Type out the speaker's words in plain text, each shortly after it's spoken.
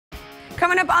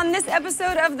Coming up on this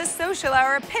episode of The Social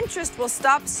Hour, Pinterest will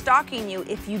stop stalking you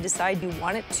if you decide you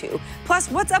want it to. Plus,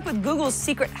 what's up with Google's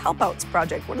secret Helpouts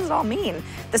project? What does it all mean?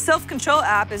 The self-control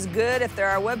app is good if there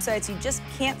are websites you just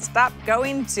can't stop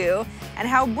going to. And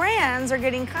how brands are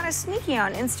getting kind of sneaky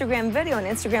on Instagram video and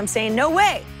Instagram saying, no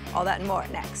way. All that and more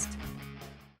next.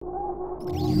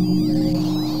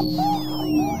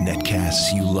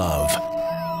 Netcasts you love.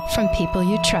 From people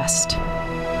you trust.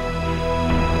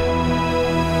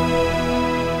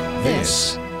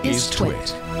 This is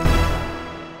Twit.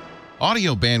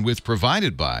 Audio bandwidth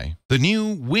provided by the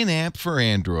new Winamp for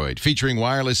Android, featuring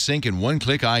wireless sync and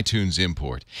one-click iTunes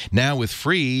import. Now with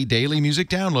free daily music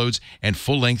downloads and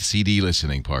full-length CD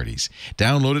listening parties.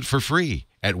 Download it for free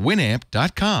at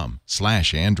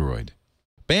winamp.com/Android.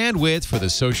 Bandwidth for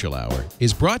the Social Hour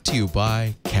is brought to you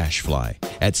by CacheFly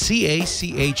at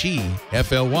CacheFly.com.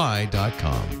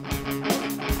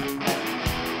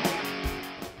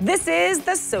 This is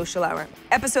The Social Hour,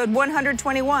 episode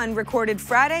 121, recorded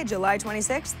Friday, July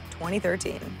 26,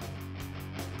 2013.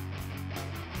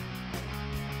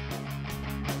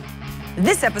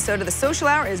 This episode of The Social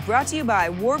Hour is brought to you by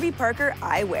Warby Parker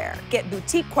Eyewear. Get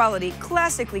boutique quality,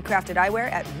 classically crafted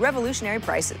eyewear at revolutionary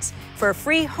prices. For a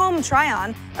free home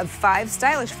try-on of 5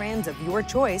 stylish frames of your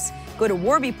choice, go to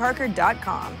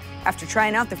warbyparker.com. After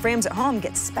trying out the frames at home,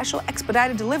 get special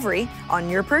expedited delivery on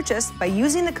your purchase by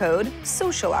using the code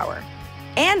SOCIALHOUR.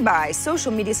 And by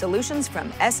Social Media Solutions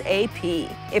from SAP.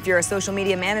 If you're a social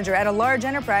media manager at a large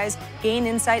enterprise, gain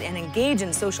insight and engage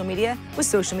in social media with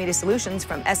Social Media Solutions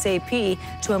from SAP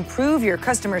to improve your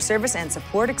customer service and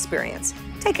support experience.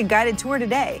 Take a guided tour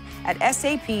today at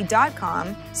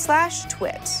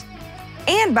sap.com/twit.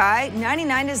 And by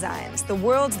 99 Designs, the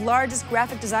world's largest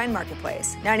graphic design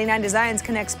marketplace. 99 Designs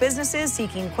connects businesses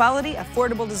seeking quality,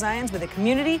 affordable designs with a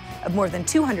community of more than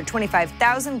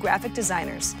 225,000 graphic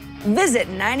designers. Visit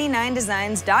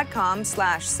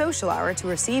 99designs.com/socialhour to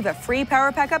receive a free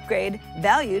Power Pack upgrade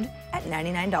valued at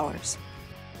 $99.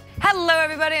 Hello,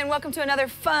 everybody, and welcome to another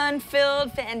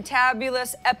fun-filled,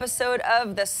 fantabulous episode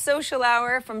of The Social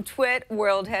Hour from Twit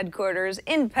World Headquarters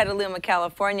in Petaluma,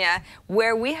 California,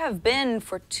 where we have been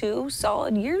for 2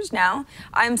 solid years now.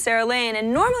 I'm Sarah Lane,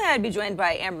 and normally I'd be joined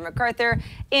by Amber MacArthur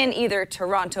in either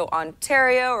Toronto,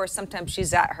 Ontario, or sometimes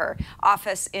she's at her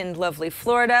office in lovely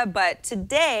Florida, but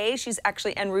today she's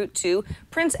actually en route to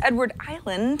Prince Edward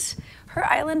Island, her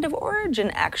island of origin,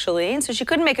 actually, and so she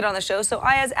couldn't make it on the show, so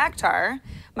Ayaz Akhtar,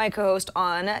 my co-host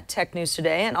on Tech News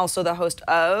Today and also the host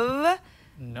of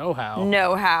Know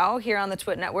How here on the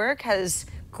Twit Network, has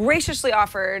graciously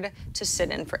offered to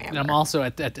sit in for Amber. And I'm also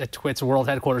at Twit's World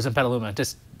Headquarters in Petaluma.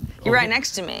 You're right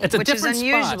next to me, it's a which is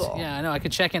unusual. Spot. Yeah, I know. I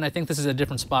could check in. I think this is a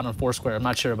different spot on Foursquare. I'm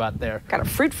not sure about there. Got a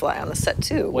fruit fly on the set,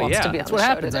 too. Well, Wants yeah, to be on that's the what show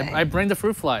happens. today. I bring the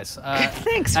fruit flies.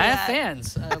 Thanks for I that. have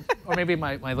fans. Or maybe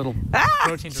my little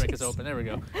protein drink is open. There we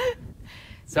go.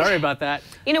 Sorry about that.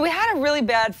 You know, we had a really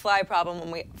bad fly problem when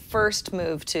we first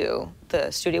moved to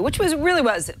the studio, which was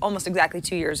almost exactly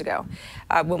 2 years ago,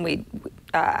 when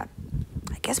I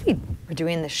guess we were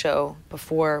doing the show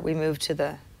before we moved to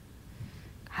the,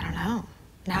 I don't know.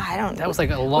 No, I don't know. That was like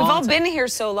a long We've all time. been here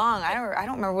so long. I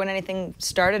don't remember when anything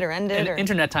started or ended. And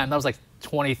internet time, that was like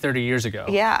 20, 30 years ago.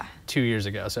 Yeah. 2 years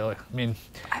ago. So, I mean.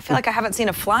 I feel like I haven't seen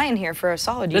a fly in here for a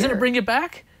solid year. Doesn't it bring you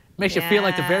back? Makes you feel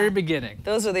like the very beginning.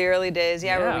 Those were the early days,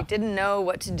 where we didn't know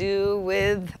what to do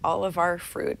with all of our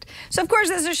fruit. So, of course,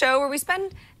 this is a show where we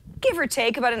spend, give or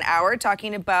take, about an hour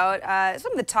talking about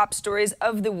some of the top stories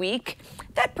of the week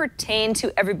that pertain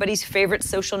to everybody's favorite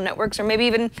social networks, or maybe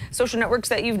even social networks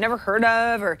that you've never heard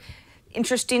of, or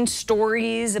interesting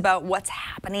stories about what's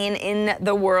happening in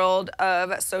the world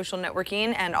of social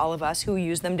networking and all of us who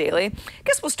use them daily. I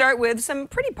guess we'll start with some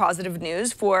pretty positive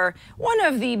news for one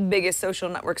of the biggest social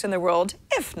networks in the world,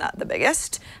 if not the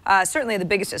biggest, certainly the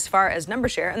biggest as far as number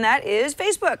share, and that is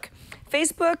Facebook.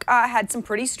 Facebook had some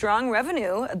pretty strong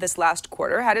revenue this last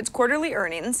quarter, had its quarterly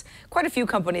earnings. Quite a few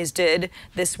companies did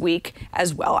this week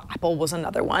as well. Apple was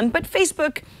another one, but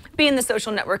Facebook, being the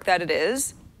social network that it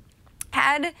is,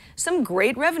 had some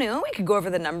great revenue. We could go over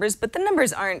the numbers, but the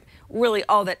numbers aren't really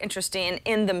all that interesting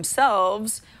in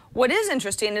themselves. What is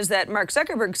interesting is that Mark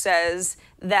Zuckerberg says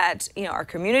that, you know, our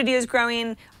community is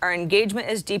growing, our engagement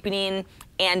is deepening,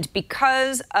 and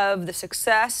because of the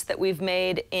success that we've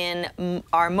made in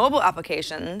our mobile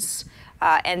applications,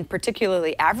 and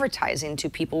particularly advertising to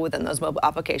people within those mobile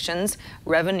applications,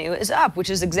 revenue is up,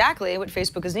 which is exactly what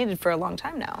Facebook has needed for a long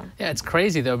time now. Yeah, it's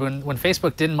crazy though. When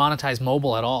Facebook didn't monetize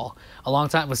mobile at all, a long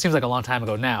time, it seems like a long time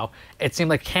ago now, it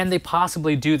seemed like, can they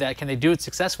possibly do that? Can they do it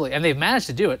successfully? And they've managed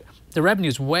to do it. the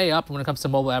revenue's way up when it comes to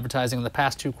mobile advertising in the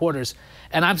past 2 quarters,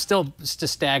 and I'm still just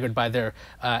staggered by their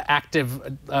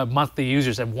active monthly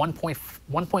users at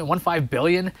 1.15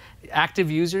 billion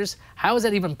active users. How is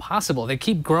that even possible? They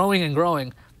keep growing and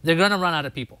growing. They're going to run out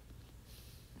of people.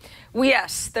 Well,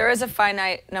 yes, there is a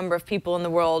finite number of people in the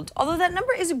world, although that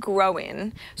number is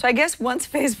growing. So I guess once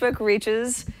Facebook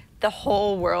reaches the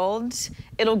whole world,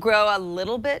 it'll grow a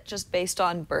little bit just based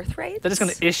on birth rates. They're just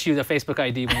going to issue the Facebook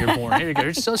ID when you're born. Here you go,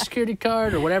 here's your social security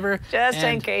card or whatever. Just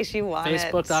in case you want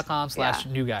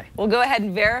Facebook.com/new guy. We'll go ahead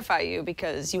and verify you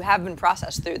because you have been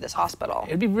processed through this hospital.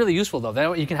 It'd be really useful though.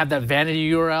 That way you can have that vanity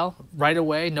URL right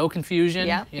away, no confusion.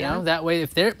 You know, that way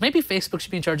if they're, maybe Facebook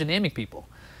should be in charge of naming people.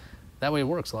 That way it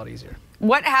works a lot easier.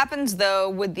 What happens though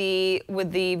with the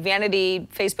vanity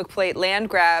Facebook plate land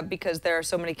grab because there are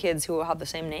so many kids who have the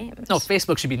same names? No,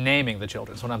 Facebook should be naming the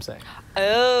children, is what I'm saying.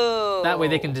 Oh. That way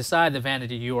they can decide the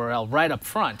vanity URL right up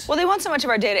front. Well, they want so much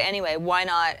of our data anyway. Why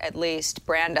not at least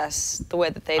brand us the way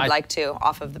that they'd like to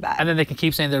off of the bat? And then they can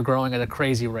keep saying they're growing at a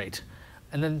crazy rate.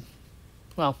 And then,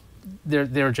 well,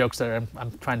 there are jokes that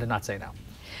I'm trying to not say now.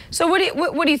 So what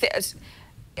do you think?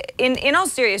 In all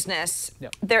seriousness,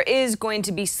 there is going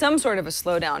to be some sort of a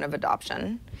slowdown of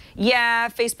adoption. Yeah,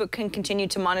 Facebook can continue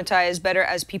to monetize better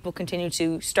as people continue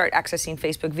to start accessing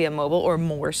Facebook via mobile, or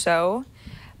more so.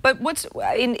 But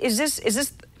is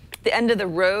this the end of the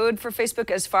road for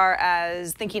Facebook as far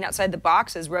as thinking outside the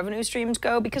box as revenue streams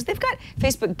go? Because they've got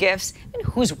Facebook gifts, and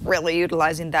who's really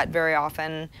utilizing that very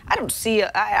often?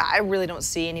 I really don't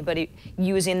see anybody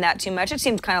using that too much. It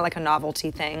seems kind of like a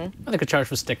novelty thing. Well, they could charge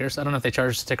for stickers. I don't know if they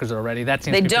charge stickers already. That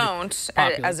seems they to be don't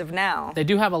as of now. They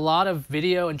do have a lot of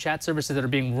video and chat services that are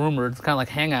being rumored, kind of like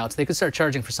Hangouts. They could start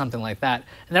charging for something like that.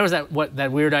 And there was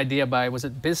that weird idea by, was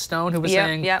it Biz Stone who was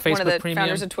saying Facebook one of the Premium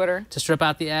founders of Twitter, to strip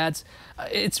out the ads.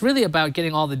 It's really about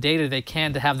getting all the data they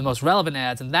can to have the most relevant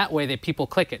ads, and that way people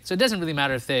click it. So it doesn't really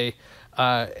matter if they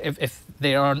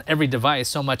are on every device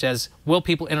so much as will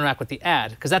people interact with the ad,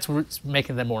 because that's what's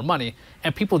making them more money.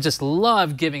 And people just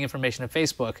love giving information to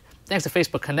Facebook. Thanks to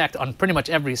Facebook Connect on pretty much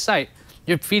every site,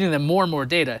 you're feeding them more and more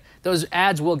data. Those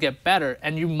ads will get better,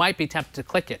 and you might be tempted to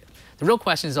click it. The real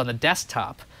question is on the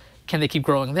desktop. Can they keep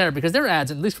growing there? Because their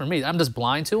ads, at least for me, I'm just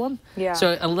blind to them. Yeah.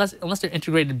 So unless they're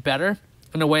integrated better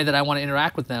in a way that I want to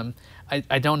interact with them,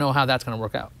 I don't know how that's going to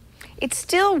work out. It's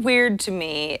still weird to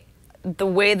me the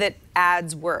way that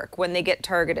ads work when they get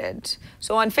targeted.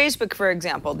 So on Facebook, for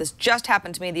example, this just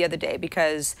happened to me the other day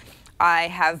because I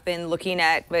have been looking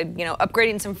at,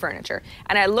 upgrading some furniture.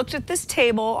 And I looked at this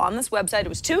table on this website. It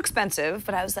was too expensive,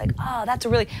 but I was like, oh,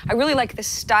 I really like this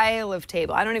style of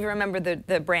table. I don't even remember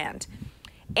the brand.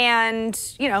 And,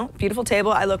 beautiful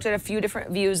table. I looked at a few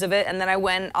different views of it, and then I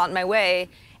went on my way.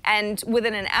 And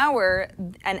within an hour,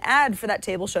 an ad for that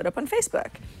table showed up on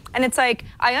Facebook. And it's like,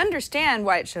 I understand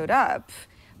why it showed up,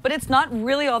 but it's not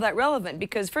really all that relevant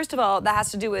because, first of all, that has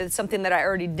to do with something that I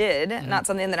already did, not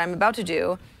something that I'm about to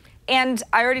do. And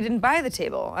I already didn't buy the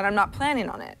table, and I'm not planning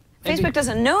on it. Facebook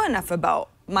doesn't know enough about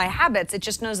my habits. It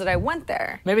just knows that I went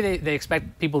there. Maybe they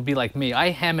expect people to be like me. I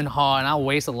hem and haw, and I'll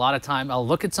waste a lot of time. I'll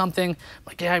look at something,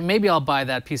 like, yeah, maybe I'll buy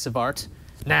that piece of art.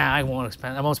 Nah, I won't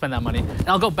spend that money. And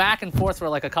I'll go back and forth for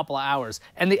like a couple of hours.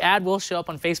 And the ad will show up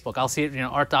on Facebook. I'll see it,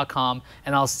 art.com,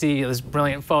 and I'll see this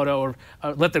brilliant photo or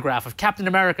lithograph of Captain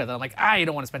America that I'm like, you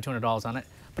don't want to spend $200 on it.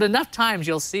 But enough times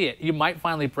you'll see it. You might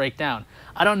finally break down.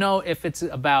 I don't know if it's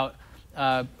about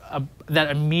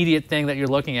that immediate thing that you're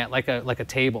looking at, like a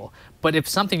table. But if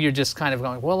something you're just kind of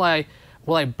going, will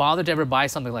I bother to ever buy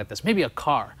something like this? Maybe a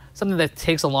car. Something that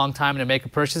takes a long time to make a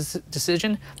purchase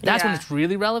decision, that's when it's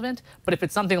really relevant. But if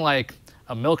it's something like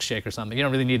a milkshake or something, you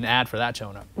don't really need an ad for that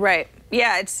showing up. Right.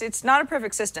 Yeah, it's not a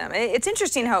perfect system. It's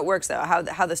interesting how it works, though, how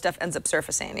the stuff ends up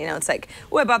surfacing. It's like,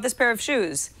 oh, I bought this pair of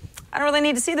shoes. I don't really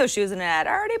need to see those shoes in an ad.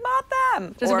 I already bought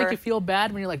them. Does it make you feel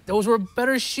bad when you're like, those were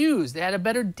better shoes? They had a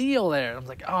better deal there. I'm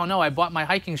like, oh, no, I bought my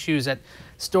hiking shoes at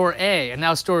store A, and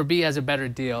now store B has a better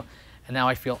deal, and now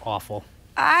I feel awful.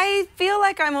 I feel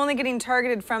like I'm only getting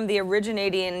targeted from the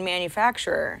originating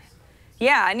manufacturer.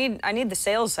 Yeah, I need the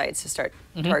sales sites to start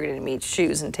targeting me,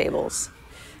 shoes and tables.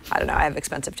 I don't know, I have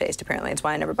expensive taste apparently, it's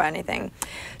why I never buy anything.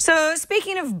 So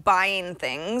speaking of buying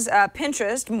things,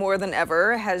 Pinterest more than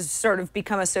ever has sort of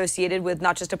become associated with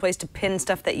not just a place to pin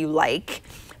stuff that you like,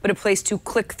 but a place to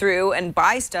click through and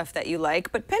buy stuff that you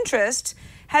like. But Pinterest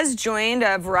has joined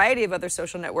a variety of other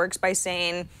social networks by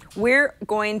saying, we're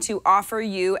going to offer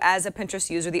you as a Pinterest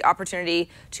user the opportunity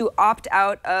to opt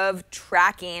out of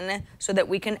tracking so that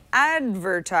we can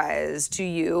advertise to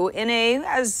you in a,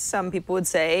 as some people would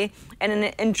say, in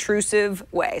an intrusive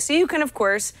way. So you can, of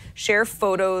course, share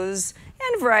photos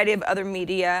and a variety of other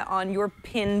media on your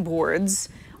pin boards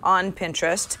on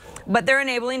Pinterest. But they're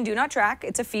enabling Do Not Track.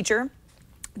 It's a feature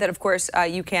that, of course,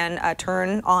 you can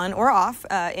turn on or off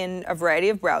in a variety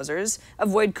of browsers.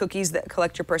 Avoid cookies that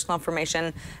collect your personal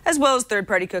information, as well as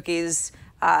third-party cookies,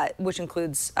 which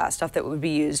includes stuff that would be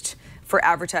used for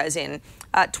advertising.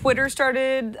 Twitter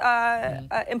started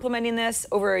implementing this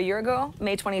over a year ago,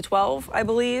 May 2012, I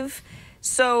believe.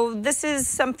 So this is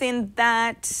something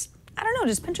that, I don't know,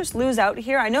 does Pinterest lose out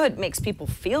here? I know it makes people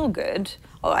feel good.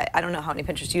 Although I don't know how many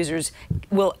Pinterest users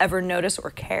will ever notice or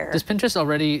care. Does Pinterest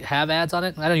already have ads on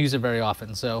it? I don't use it very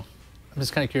often, so I'm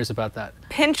just kind of curious about that.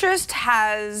 Pinterest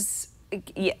has,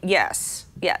 yes.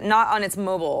 Yeah, not on its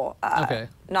mobile. Okay.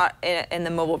 Not in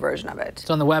the mobile version of it.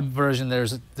 So on the web version, there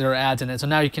are ads in it. So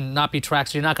now you can not be tracked,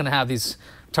 so you're not going to have these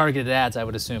targeted ads, I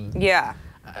would assume. Yeah.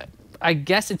 I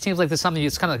guess it seems like there's something,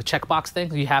 it's kind of like a checkbox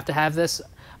thing. You have to have this.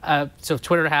 So if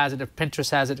Twitter has it, if Pinterest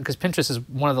has it, because Pinterest is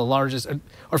one of the largest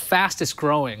or fastest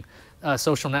growing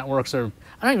social networks, or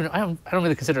I don't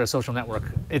really consider it a social network.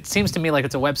 It seems to me like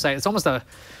it's a website. It's almost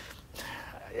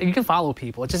you can follow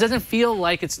people. It just doesn't feel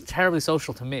like it's terribly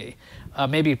social to me.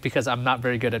 Maybe because I'm not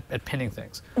very good at pinning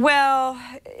things. Well,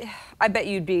 I bet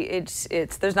you'd be,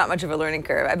 there's not much of a learning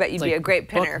curve. I bet you'd be a great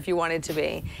pinner if you wanted to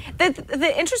be.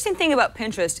 The interesting thing about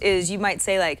Pinterest is you might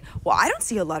say like, well, I don't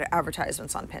see a lot of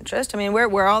advertisements on Pinterest. I mean, where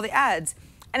are all the ads?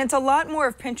 And it's a lot more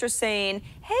of Pinterest saying,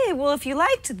 hey, well, if you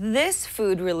liked this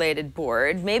food-related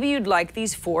board, maybe you'd like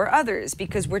these 4 others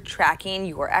because we're tracking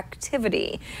your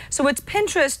activity. So it's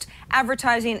Pinterest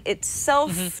advertising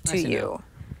itself to you.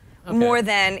 Okay. More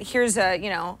than here's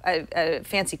a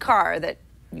fancy car that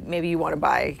maybe you want to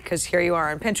buy because here you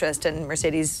are on Pinterest and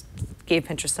Mercedes gave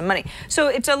Pinterest some money. So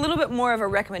it's a little bit more of a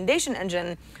recommendation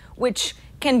engine, which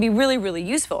can be really, really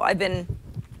useful. I've been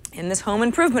in this home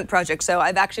improvement project, so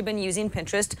I've actually been using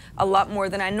Pinterest a lot more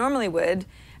than I normally would.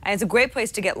 And it's a great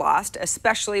place to get lost,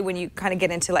 especially when you kind of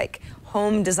get into like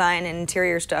home design and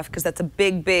interior stuff, because that's a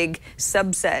big, big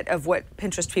subset of what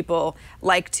Pinterest people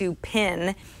like to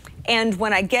pin. And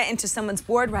when I get into someone's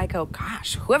board where I go,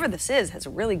 gosh, whoever this is has a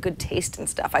really good taste and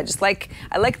stuff. I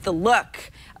like the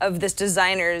look of this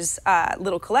designer's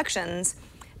little collections.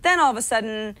 Then all of a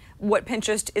sudden, what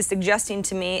Pinterest is suggesting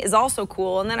to me is also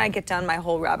cool, and then I get down my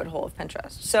whole rabbit hole of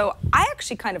Pinterest. So I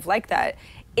actually kind of like that.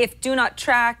 If Do Not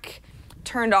Track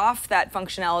turned off that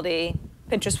functionality,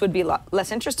 Pinterest would be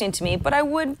less interesting to me, but I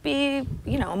would be,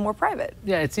 more private.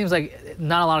 Yeah, it seems like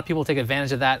not a lot of people take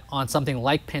advantage of that on something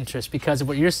like Pinterest because of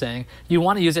what you're saying. You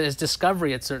want to use it as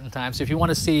discovery at certain times. So if you want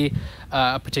to see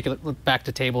a particular, back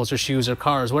to tables or shoes or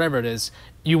cars, whatever it is,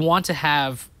 you want to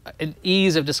have an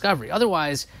ease of discovery.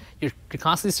 Otherwise, you're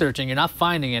constantly searching, you're not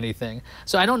finding anything.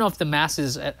 So I don't know if the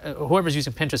masses, whoever's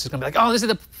using Pinterest is going to be like, oh, this is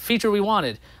the feature we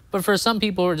wanted. But for some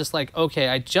people who are just like, okay,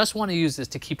 I just want to use this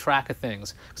to keep track of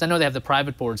things. Because I know they have the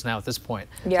private boards now at this point.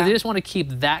 Yeah. So they just want to keep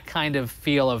that kind of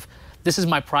feel of, this is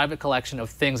my private collection of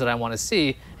things that I want to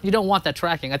see. You don't want that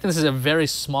tracking. I think this is a very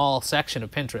small section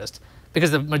of Pinterest,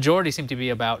 because the majority seem to be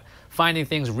about finding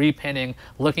things, repinning,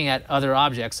 looking at other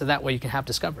objects, so that way you can have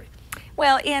discovery.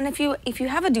 Well, and if you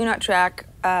have a Do Not Track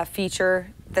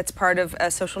feature that's part of a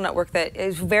social network that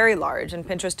is very large, and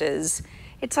Pinterest is,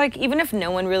 it's like even if no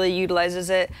one really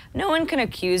utilizes it, no one can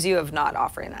accuse you of not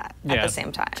offering that at the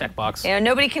same time. Checkbox.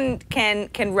 Nobody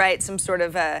can write some sort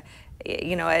of a,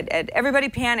 everybody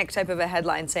panic type of a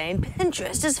headline saying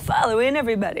Pinterest is following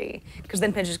everybody, because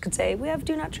then Pinterest could say we have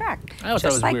Do Not Track. I always thought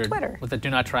it was like weird Twitter. with the Do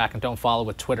Not Track and Don't Follow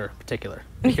with Twitter in particular,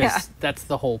 because that's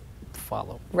the whole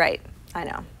follow. Right, I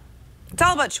know. It's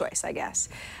all about choice, I guess.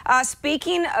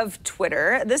 Speaking of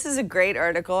Twitter, this is a great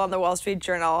article on the Wall Street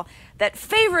Journal that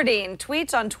favoriting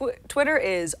tweets on Twitter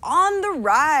is on the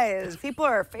rise. People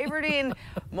are favoriting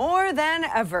more than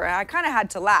ever. I kind of had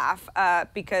to laugh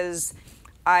because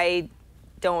I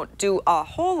don't do a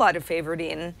whole lot of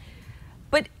favoriting.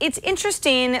 But it's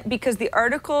interesting because the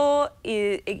article,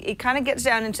 it kind of gets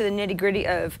down into the nitty-gritty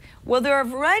of, well, there are a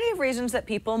variety of reasons that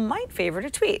people might favorite a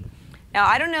tweet. Now,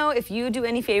 I don't know if you do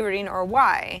any favoriting or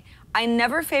why. I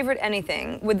never favorite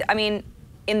anything.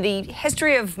 In the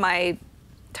history of my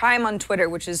time on Twitter,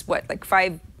 which is what, like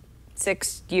 5,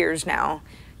 6 years now,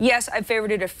 yes, I've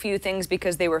favorited a few things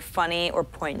because they were funny or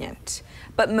poignant.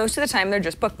 But most of the time, they're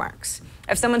just bookmarks.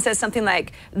 If someone says something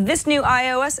like, this new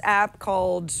iOS app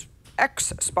called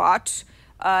X Spot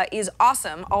is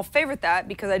awesome, I'll favorite that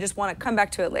because I just want to come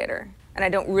back to it later. And I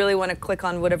don't really want to click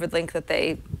on whatever link that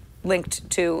they linked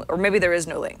to, or maybe there is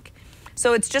no link.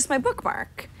 So it's just my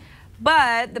bookmark.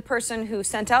 But the person who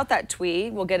sent out that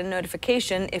tweet will get a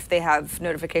notification, if they have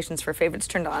notifications for favorites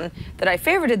turned on, that I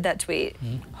favorited that tweet.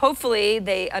 Hopefully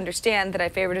they understand that I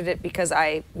favorited it because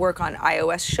I work on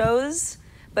iOS shows,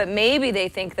 but maybe they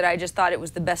think that I just thought it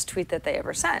was the best tweet that they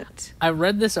ever sent. I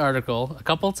read this article a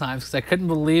couple of times because I couldn't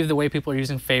believe the way people are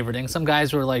using favoriting. Some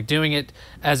guys were like doing it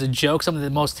as a joke. Some of the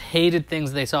most hated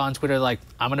things they saw on Twitter, like,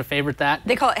 I'm going to favorite that.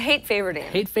 They call it hate favoriting.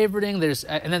 Hate favoriting.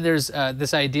 And then there's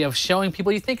this idea of showing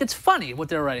people you think it's funny what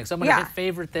they're writing. So I'm going to hit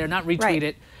favorite there, not retweet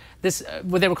it. This,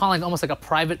 what they were calling almost like a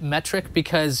private metric,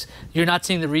 because you're not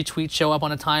seeing the retweet show up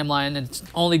on a timeline and it's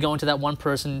only going to that one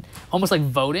person, almost like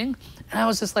voting. And I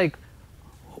was just like,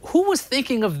 who was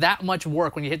thinking of that much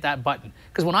work when you hit that button?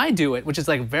 Because when I do it, which is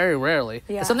like very rarely,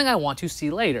 it's something I want to see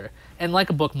later. And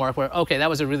like a bookmark where, okay, that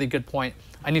was a really good point.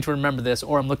 I need to remember this,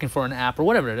 or I'm looking for an app, or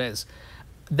whatever it is.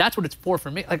 That's what it's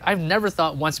for me. Like, I've never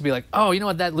thought once to be like, oh, you know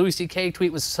what, that Louis C.K.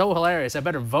 tweet was so hilarious. I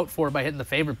better vote for it by hitting the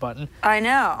favorite button. I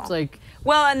know. It's like,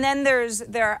 well, and then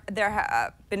there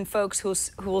have been folks who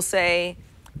will say,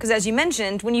 because as you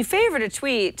mentioned, when you favorite a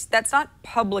tweet, that's not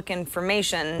public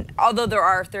information, although there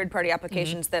are third-party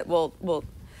applications that will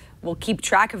keep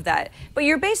track of that. But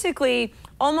you're basically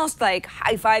almost like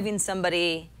high-fiving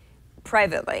somebody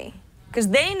privately, because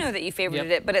they know that you favorited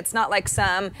it, but it's not like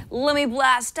some, let me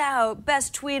blast out,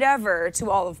 best tweet ever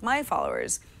to all of my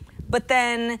followers. But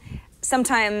then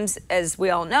sometimes, as we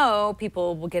all know,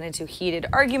 people will get into heated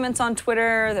arguments on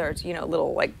Twitter. There's, you know,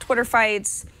 little like Twitter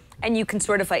fights. And you can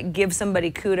sort of like give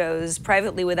somebody kudos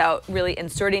privately without really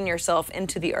inserting yourself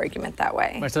into the argument that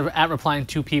way. Right, so at replying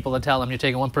to people to tell them you're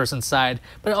taking one person's side.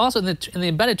 But also in the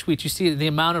embedded tweets, you see the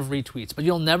amount of retweets, but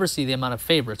you'll never see the amount of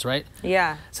favorites, right?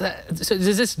 Yeah. So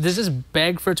does this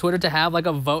beg for Twitter to have like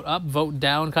a vote up, vote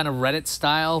down kind of Reddit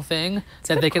style thing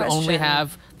that they can only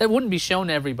have, that wouldn't be shown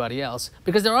to everybody else?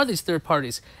 Because there are these third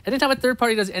parties. Anytime a third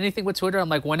party does anything with Twitter, I'm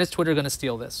like, when is Twitter going to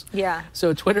steal this? Yeah.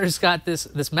 So Twitter's got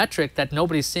this metric that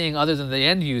nobody's seeing other than the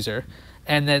end user,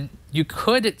 and then you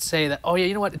could say that, oh yeah,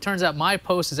 you know what, it turns out my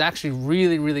post is actually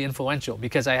really, really influential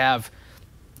because I have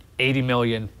 80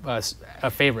 million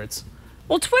favorites.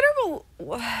 Well, Twitter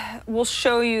will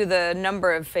show you the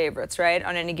number of favorites, right,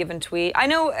 on any given tweet. I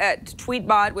know at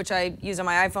Tweetbot, which I use on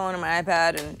my iPhone, on my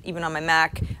iPad, and even on my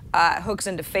Mac, hooks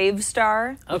into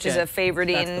Favestar, which is a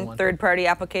favoriting third-party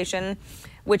application,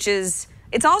 which is,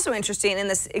 it's also interesting, in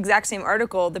this exact same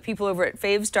article, the people over at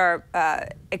Favestar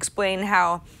explain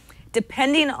how,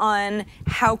 depending on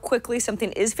how quickly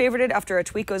something is favorited after a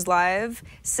tweet goes live,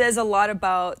 says a lot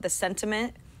about the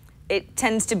sentiment. It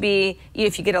tends to be,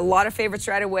 if you get a lot of favorites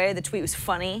right away, the tweet was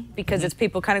funny, because it's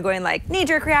people kind of going like,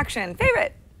 knee-jerk reaction,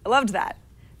 favorite. I loved that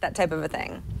type of a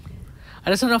thing. I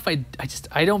just don't know if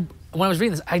I don't, when I was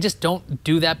reading this, I just don't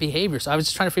do that behavior. So I was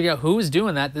just trying to figure out who is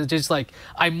doing that. They're just like,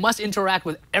 I must interact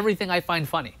with everything I find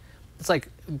funny. It's like,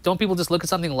 don't people just look at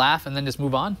something, laugh, and then just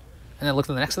move on? And then look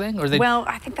at the next thing? Or they... Well,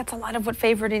 I think that's a lot of what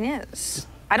favoriting is.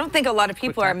 I don't think a lot of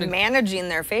people are managing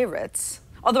their favorites.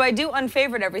 Although I do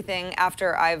unfavorite everything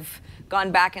after I've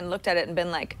gone back and looked at it and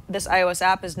been like, this iOS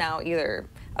app is now either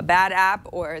a bad app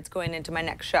or it's going into my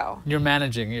next show. You're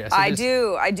managing, yes. I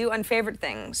do unfavorite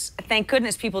things. Thank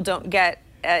goodness people don't get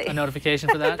a notification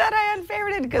for that? That I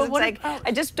unfavorited, because it's like,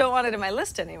 I just don't want it in my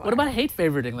list anymore. What about hate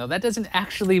favoriting, though? That doesn't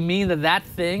actually mean that that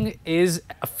thing is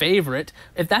a favorite.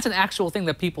 If that's an actual thing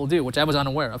that people do, which I was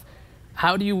unaware of,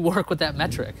 how do you work with that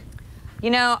metric? You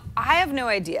know, I have no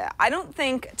idea. I don't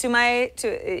think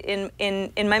in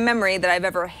my memory that I've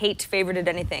ever hate favorited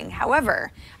anything.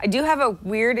 However, I do have a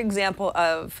weird example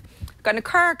of, I got in a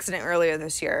car accident earlier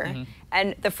this year,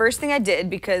 and the first thing I did,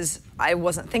 because I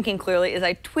wasn't thinking clearly, is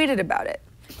I tweeted about it.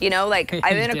 You know, like,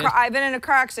 I've been in a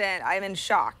car accident, I'm in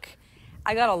shock.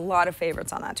 I got a lot of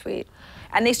favorites on that tweet.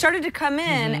 And they started to come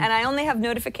in, and I only have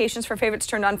notifications for favorites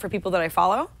turned on for people that I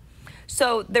follow.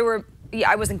 So there were,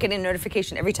 I wasn't getting a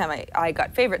notification every time I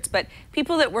got favorites, but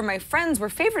people that were my friends were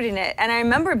favoriting it, and I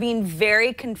remember being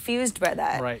very confused by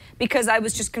that. Right. Because I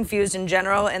was just confused in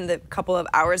general, and the couple of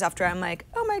hours after, I'm like,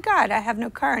 oh my God, I have no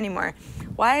car anymore.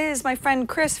 Why is my friend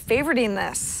Chris favoriting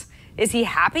this? Is he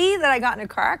happy that I got in a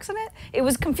car accident? It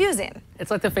was confusing. It's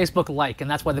like the Facebook like,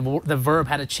 and that's why the verb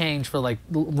had to change for like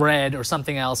read or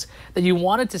something else, that you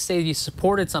wanted to say you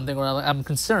supported something or I'm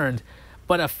concerned,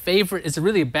 but a favorite is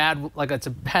really a bad, like it's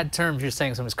a bad term if you're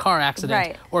saying someone's car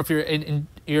accident, or if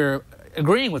you're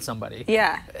agreeing with somebody.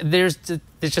 Yeah. There's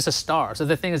just a star. So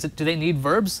the thing is, do they need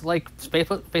verbs like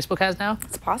Facebook has now?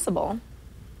 It's possible.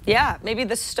 Yeah, maybe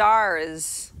the star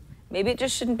is, maybe it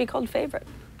just shouldn't be called favorite.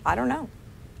 I don't know.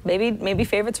 maybe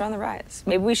favorites are on the rise.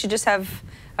 Maybe we should just have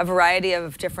a variety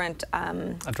of different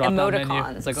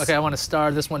emoticons. It's like, okay, I want a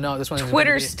star. This one, no. This one is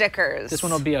Twitter stickers. This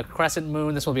one will be a crescent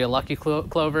moon. This will be a lucky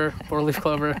clover, four-leaf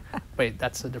clover. Wait,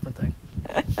 that's a different thing.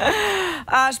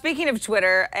 Speaking of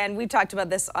Twitter, and we talked about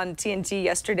this on TNT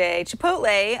yesterday,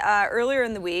 Chipotle earlier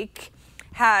in the week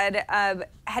had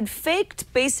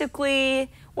faked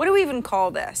basically, what do we even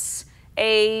call this?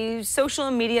 A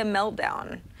social media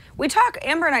meltdown.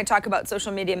 Amber and I talk about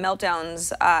social media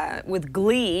meltdowns with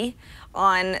glee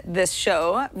on this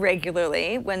show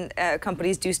regularly when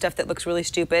companies do stuff that looks really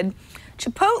stupid.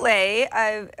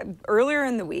 Chipotle, earlier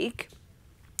in the week,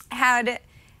 had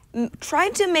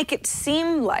tried to make it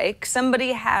seem like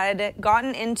somebody had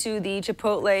gotten into the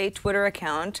Chipotle Twitter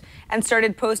account and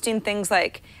started posting things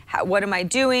like, what am I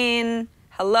doing?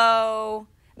 Hello,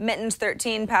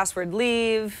 Mittens13, password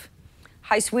leave.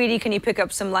 Hi, sweetie, can you pick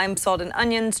up some lime, salt, and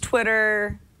onions,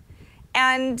 Twitter?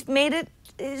 And made it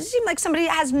seem like somebody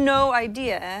has no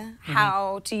idea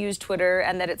how to use Twitter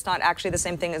and that it's not actually the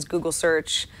same thing as Google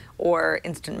search or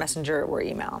instant messenger or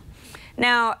email.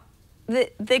 Now,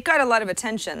 they got a lot of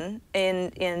attention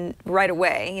in right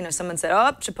away. You know, someone said,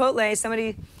 oh, Chipotle,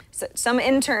 some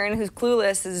intern who's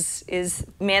clueless is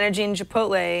managing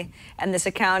Chipotle, and this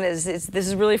account this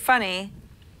is really funny.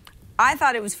 I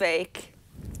thought it was fake.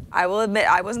 I will admit,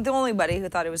 I wasn't the only buddy who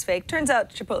thought it was fake. Turns out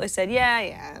Chipotle said, yeah,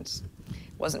 it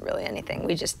wasn't really anything.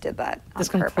 We just did that on This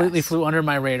completely flew under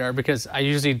my radar because I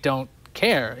usually don't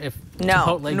care if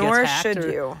Chipotle nor gets hacked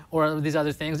should you. or these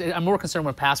other things. I'm more concerned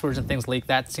when passwords and things leak.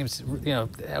 That seems,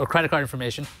 or credit card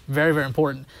information, very, very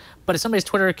important. But if somebody's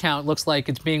Twitter account looks like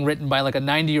it's being written by like a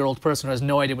 90-year-old person who has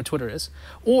no idea what Twitter is,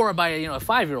 or by a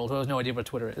 5-year-old who has no idea what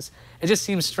Twitter is, it just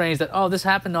seems strange that, oh, this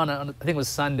happened on I think it was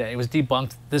Sunday. It was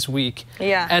debunked this week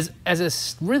as a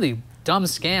really dumb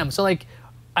scam. So like,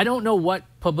 I don't know what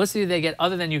publicity they get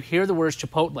other than you hear the words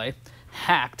Chipotle,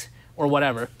 hacked, or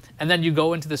whatever, and then you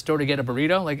go into the store to get a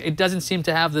burrito. Like, it doesn't seem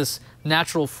to have this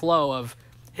natural flow of,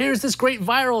 here's this great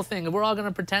viral thing, and we're all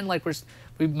gonna pretend like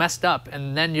we messed up,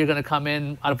 and then you're gonna come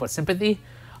in out of what, sympathy?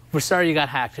 We're sorry you got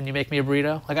hacked, can you make me a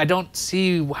burrito? Like, I don't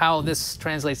see how this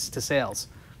translates to sales.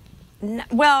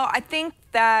 Well, I think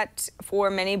that for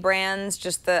many brands,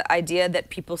 just the idea that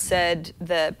people said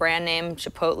the brand name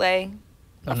Chipotle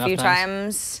a few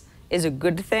times is a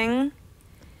good thing.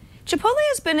 Chipotle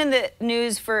has been in the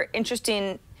news for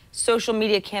interesting social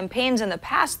media campaigns in the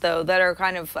past, though, that are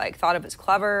kind of like thought of as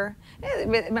clever.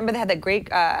 Remember they had that great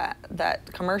that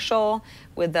commercial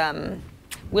with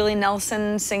Willie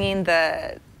Nelson singing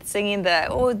the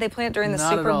they played it during the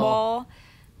Super Bowl.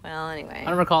 Well, anyway. I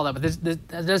don't recall that, but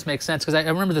that does make sense because I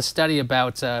remember the study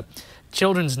about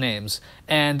children's names,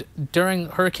 and during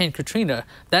Hurricane Katrina,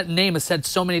 that name is said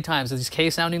so many times, these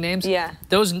K-sounding names. Yeah.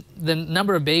 The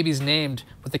number of babies named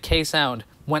with the K sound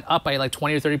went up by like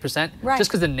 20 or 30%, just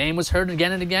because the name was heard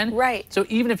again and again. Right. So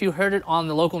even if you heard it on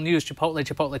the local news, Chipotle,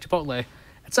 Chipotle, Chipotle,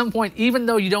 at some point, even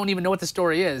though you don't even know what the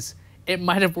story is, it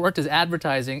might have worked as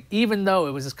advertising, even though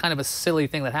it was just kind of a silly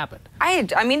thing that happened. I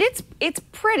mean, it's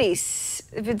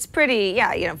pretty,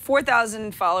 yeah,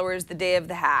 4,000 followers the day of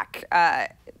the hack.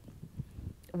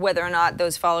 Whether or not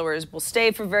those followers will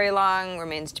stay for very long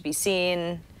remains to be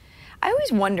seen. I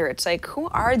always wonder, it's like, who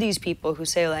are these people who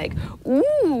say like,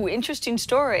 ooh, interesting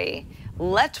story,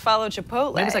 let's follow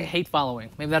Chipotle? Maybe it's like hate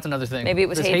following. Maybe that's another thing. Maybe it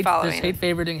was hate following. There's hate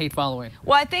favoriting, hate following.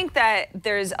 Well, I think that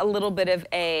there's a little bit of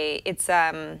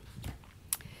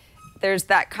there's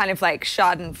that kind of like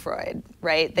schadenfreude,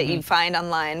 right, that you find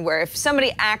online where if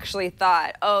somebody actually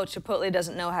thought, oh, Chipotle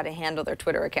doesn't know how to handle their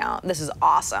Twitter account, this is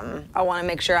awesome. I want to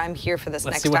make sure I'm here for this next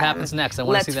time. Let's see what happens next. I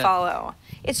want to see that. Let's follow.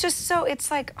 It's just so, it's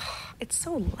like, oh, it's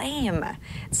so lame.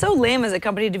 It's so lame as a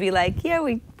company to be like, yeah,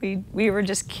 we were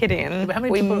just kidding.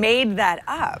 We made that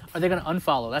up. Are they going to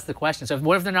unfollow? That's the question. So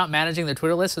what if they're not managing their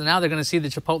Twitter list, so now they're going to see the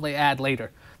Chipotle ad later?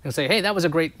 They'll say, hey, that was a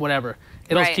great whatever.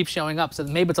 It'll keep showing up. So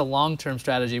maybe it's a long-term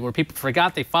strategy where people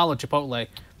forgot they followed Chipotle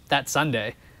that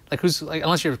Sunday. Like,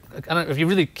 unless you're, I don't know, if you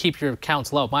really keep your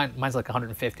counts low, mine's like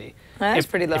 150. That's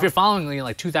pretty low. If you're following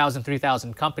like 2,000,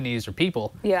 3,000 companies or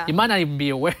people, you might not even be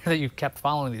aware that you kept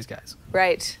following these guys.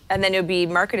 Right, and then you'll be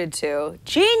marketed to.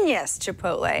 Genius,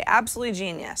 Chipotle, absolutely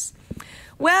genius.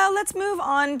 Well, let's move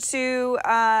on to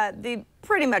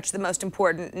pretty much the most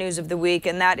important news of the week,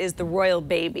 and that is the royal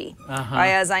baby.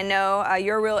 As I know,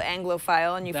 you're a real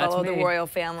Anglophile, and you follow the royal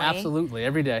family. Absolutely,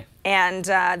 every day. And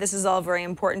this is all very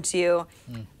important to you.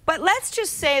 But let's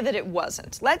just say that it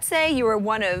wasn't. Let's say you were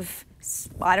one of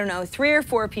I don't know, 3 or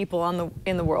 4 people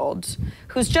in the world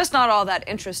who's just not all that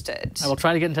interested. I will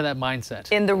try to get into that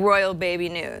mindset. In the royal baby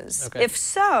news. Okay. If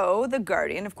so, The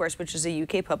Guardian, of course, which is a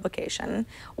UK publication,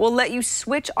 will let you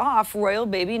switch off royal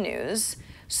baby news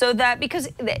so that, because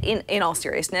in all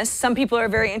seriousness, some people are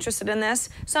very interested in this,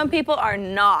 some people are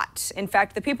not. In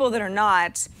fact, the people that are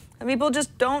not, some people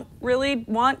just don't really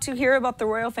want to hear about the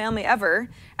royal family ever,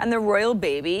 and the royal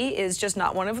baby is just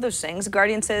not one of those things. The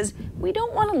Guardian says, we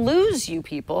don't want to lose you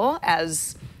people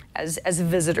as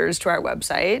visitors to our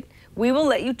website. We will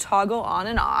let you toggle on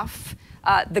and off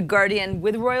The Guardian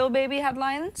with royal baby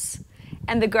headlines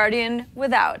and The Guardian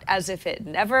without, as if it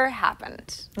never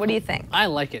happened. What do you think? I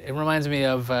like it. It reminds me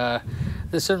of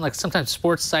there's certain, like, sometimes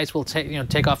sports sites will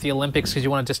take off the Olympics because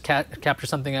you want to just capture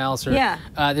something else. Or, yeah.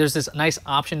 There's this nice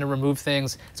option to remove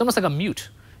things. It's almost like a mute.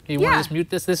 You want to just mute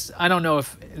this. I don't know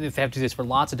if they have to do this for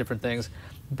lots of different things,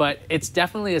 but it's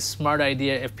definitely a smart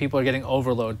idea if people are getting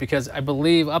overload, because I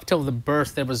believe up till the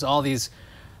birth there was all these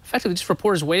effectively just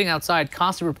reporters waiting outside,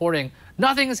 constantly reporting,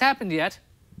 nothing has happened yet,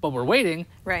 but we're waiting.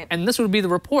 Right. And this would be the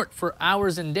report for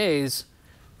hours and days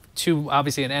to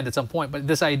obviously an end at some point. But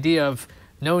this idea of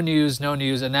no news,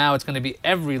 and now it's going to be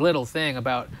every little thing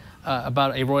about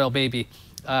a royal baby.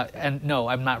 And no,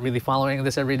 I'm not really following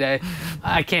this every day.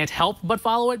 I can't help but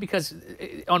follow it because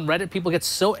on Reddit people get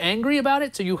so angry about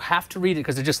it, so you have to read it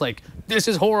because they're just like, this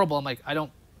is horrible. I'm like,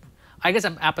 I guess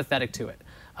I'm apathetic to it.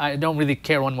 I don't really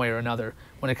care one way or another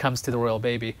when it comes to the royal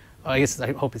baby. I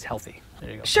hope it's healthy.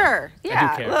 There you go. Sure,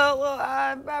 yeah. I do care.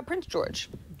 Well, Prince George.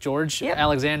 George, yep.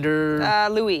 Alexander.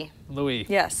 Louis.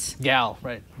 Yes. Gal,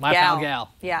 right. My pal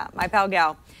Gal. Yeah, my pal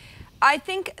Gal. I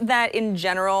think that in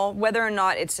general, whether or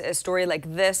not it's a story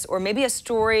like this, or maybe a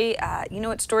story, you know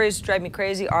what stories drive me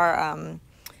crazy are,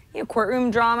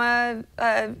 courtroom drama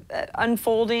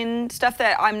unfolding, stuff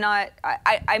that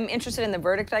I'm interested in the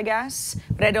verdict, I guess,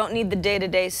 but I don't need the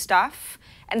day-to-day stuff.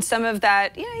 And some of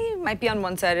that, you might be on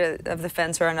one side of the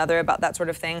fence or another about that sort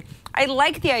of thing. I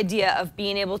like the idea of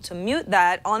being able to mute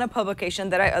that on a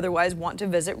publication that I otherwise want to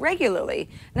visit regularly,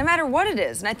 no matter what it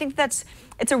is. And I think it's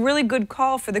a really good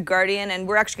call for The Guardian. And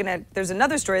we're actually there's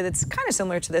another story that's kind of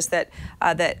similar to this that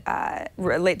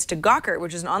relates to Gawker,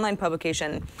 which is an online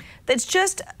publication that's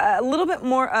just a little bit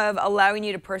more of allowing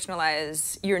you to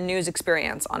personalize your news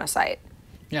experience on a site.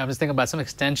 Yeah, I'm just thinking about some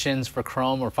extensions for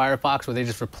Chrome or Firefox where they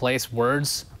just replace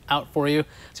words out for you.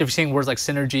 So if you're seeing words like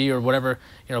synergy or whatever,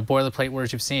 boilerplate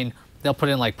words you've seen, they'll put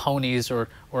in like ponies or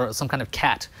some kind of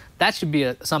cat. That should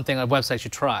be something a website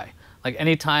should try. Like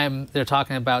anytime they're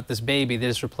talking about this baby, they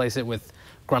just replace it with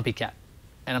grumpy cat.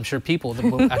 And I'm sure people that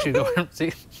will actually go and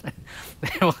see,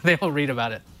 they will read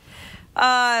about it.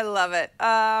 I love it.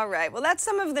 All right. Well, that's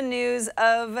some of the news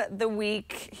of the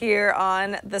week here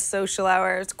on The Social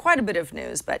Hour. It's quite a bit of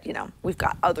news, but, we've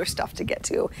got other stuff to get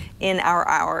to in our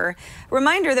hour.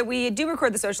 Reminder that we do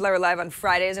record The Social Hour live on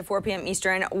Fridays at 4 p.m.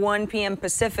 Eastern, 1 p.m.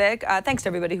 Pacific. Thanks to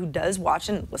everybody who does watch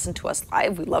and listen to us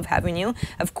live. We love having you.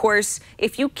 Of course,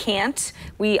 if you can't,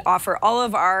 we offer all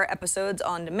of our episodes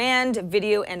on demand,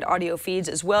 video and audio feeds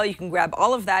as well. You can grab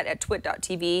all of that at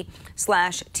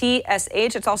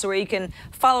twit.tv/TSH. It's also where you can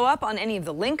follow up on any of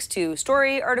the links to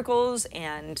story articles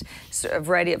and a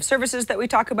variety of services that we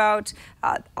talk about.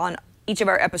 On each of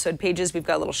our episode pages, we've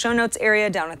got a little show notes area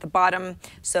down at the bottom,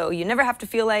 so you never have to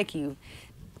feel like you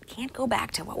can't go back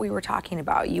to what we were talking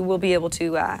about. You will be able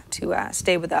to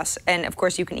stay with us. And of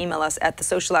course, you can email us at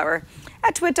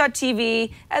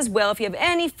thesocialhour@twit.tv as well if you have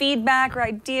any feedback or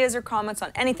ideas or comments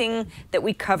on anything that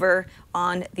we cover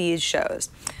on these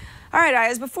shows. All right,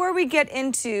 guys, before we get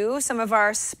into some of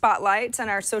our spotlights and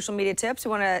our social media tips,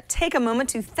 we want to take a moment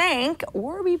to thank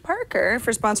Warby Parker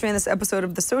for sponsoring this episode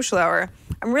of The Social Hour.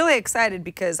 I'm really excited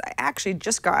because I actually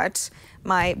just got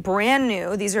my brand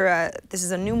new, this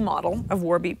is a new model of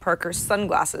Warby Parker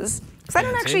sunglasses. Because I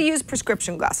don't actually use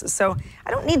prescription glasses, so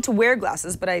I don't need to wear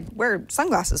glasses, but I wear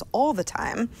sunglasses all the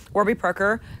time. Warby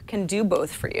Parker can do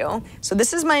both for you. So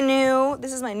this is my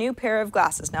new pair of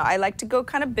glasses. Now, I like to go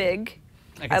kind of big.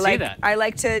 I see that. I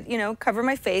like to, cover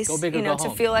my face, go big or go to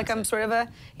home, feel like I'm sort of a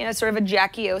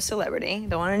Jackie O celebrity.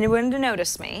 Don't want anyone to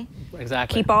notice me.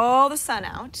 Exactly. Keep all the sun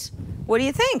out. What do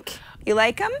you think? You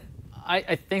like them?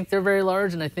 I think they're very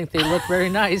large, and I think they look very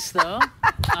nice, though.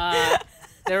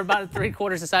 They're about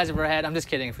 3/4 the size of her head. I'm just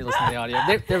kidding if you're listening to the audio.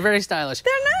 They're very stylish.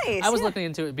 They're nice. I was looking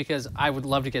into it because I would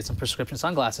love to get some prescription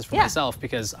sunglasses for myself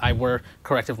because I wear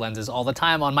corrective lenses all the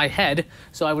time on my head,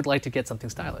 so I would like to get something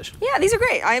stylish. Yeah, these are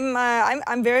great.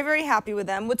 I'm very, very happy with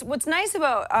them. What's nice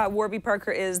about Warby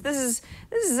Parker is this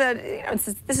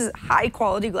is high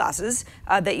quality glasses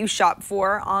that you shop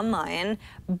for online,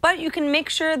 but you can make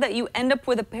sure that you end up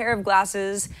with a pair of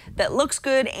glasses that looks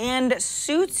good and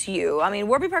suits you. I mean,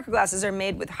 Warby Parker glasses are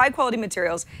made with high quality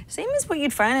materials, same as what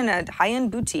you'd find in a high-end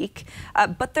boutique,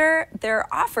 but they're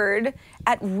offered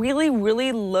at really,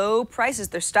 really low prices.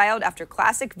 They're styled after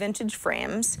classic vintage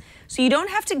frames, so you don't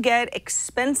have to get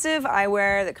expensive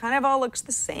eyewear that kind of all looks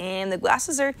the same. The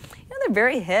glasses are, they're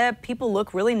very hip. People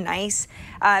look really nice.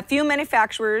 A few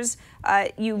manufacturers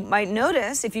you might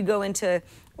notice if you go into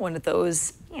one of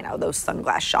those, those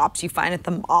sunglass shops you find at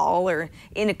the mall or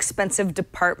inexpensive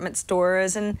department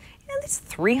stores, and it's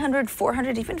 $300,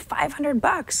 $400, even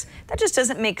 $500. That just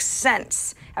doesn't make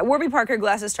sense. At Warby Parker,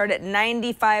 glasses start at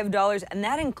 $95, and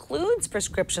that includes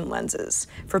prescription lenses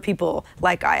for people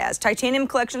like Ayaz. Titanium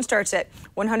collection starts at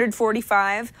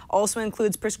 $145, also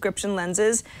includes prescription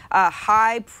lenses.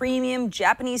 High premium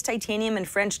Japanese titanium and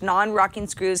French non-rocking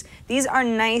screws. These are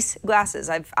nice glasses.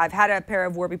 I've had a pair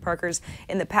of Warby Parkers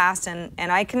in the past, and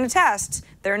I can attest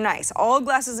they're nice. All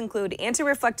glasses include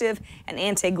anti-reflective and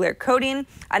anti-glare coating,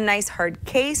 a nice hard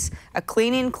case, a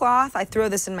cleaning cloth. I throw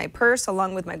this in my purse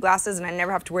along with my glasses, and I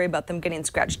never have to worry about them getting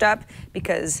scratched up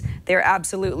because they're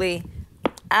absolutely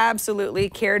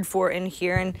cared for in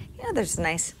here. And there's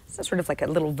nice, it's sort of like a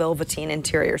little velveteen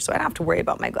interior, so I don't have to worry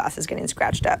about my glasses getting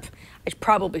scratched up. I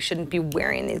probably shouldn't be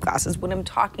wearing these glasses when I'm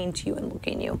talking to you and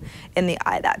looking you in the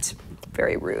eye. That's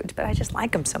very rude, but I just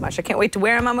like them so much. I can't wait to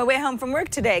wear them on my way home from work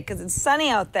today because it's sunny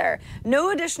out there. No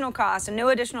additional cost and no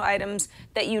additional items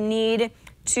that you need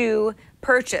to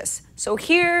purchase. So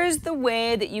here's the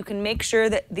way that you can make sure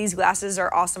that these glasses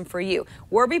are awesome for you.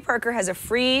 Warby Parker has a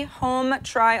free home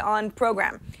try-on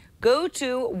program. Go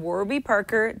to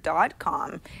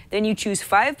warbyparker.com. Then you choose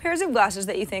 5 pairs of glasses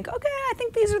that you think, okay, I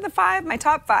think these are my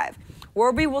top 5.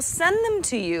 Warby will send them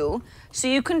to you so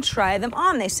you can try them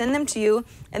on. They send them to you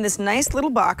in this nice little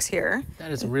box here.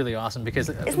 That is really awesome because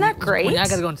isn't that great? When I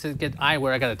got to go to get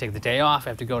eyewear, I got to take the day off.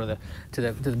 I have to go to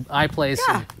the eye place.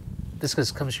 Yeah. And this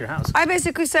just comes to your house. I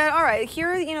basically said, all right,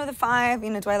 here are the 5.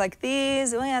 Do I like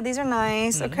these? Oh yeah, these are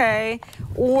nice. Okay.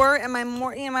 Or am I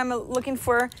more? Am I looking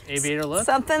for aviator look?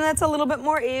 Something that's a little bit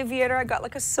more aviator. I got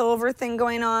like a silver thing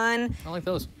going on. I like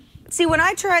those. See, when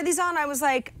I tried these on, I was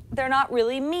like, they're not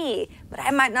really me. But I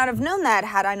might not have known that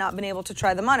had I not been able to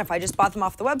try them on. If I just bought them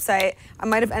off the website, I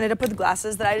might have ended up with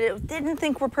glasses that I didn't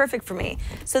think were perfect for me.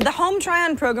 So the home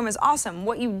try-on program is awesome.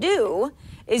 What you do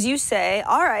is you say,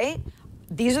 all right,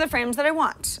 these are the frames that I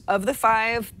want. Of the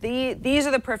 5, these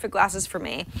are the perfect glasses for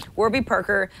me. Warby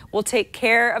Parker will take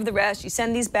care of the rest. You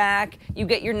send these back, you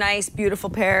get your nice, beautiful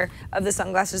pair of the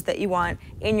sunglasses that you want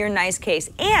in your nice case.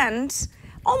 And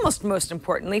almost most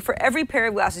importantly, for every pair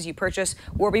of glasses you purchase,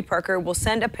 Warby Parker will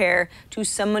send a pair to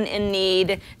someone in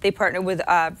need. They partner with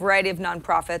a variety of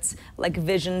nonprofits like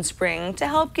Vision Spring to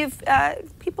help give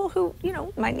people who,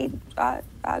 might need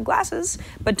glasses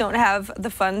but don't have the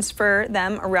funds for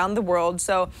them around the world.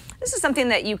 So this is something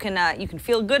that you can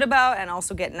feel good about and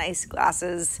also get nice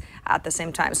glasses at the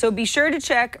same time. So be sure to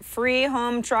check free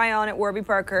home try on at Warby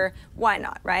Parker. Why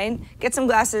not, right? Get some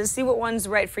glasses, see what one's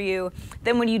right for you.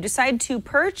 Then when you decide to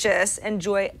purchase,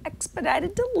 enjoy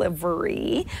expedited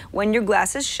delivery when your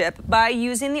glasses ship by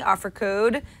using the offer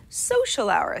code Social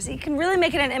Hour. So you can really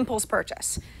make it an impulse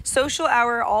purchase. Social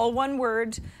Hour, all one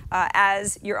word,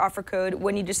 as your offer code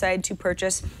when you decide to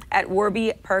purchase at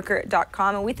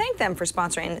warbyparker.com. And we thank them for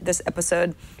sponsoring this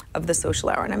episode of the Social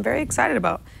Hour. And I'm very excited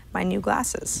about my new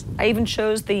glasses. I even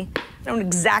chose I don't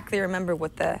exactly remember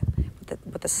what the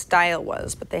style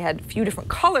was, but they had a few different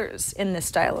colors in this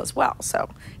style as well. So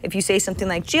if you say something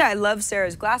like, gee, I love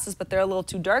Sarah's glasses, but they're a little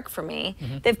too dark for me,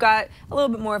 they've got a little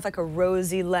bit more of like a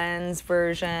rosy lens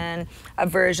version, a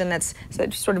version that's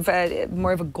sort of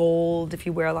more of a gold if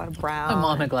you wear a lot of brown. My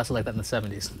mom had glasses like that in the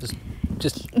 70s.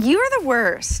 Just You're the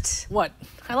worst. What?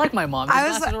 I like my mom. These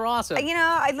glasses are awesome.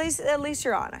 At least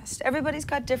you're honest. Everybody's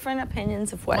got different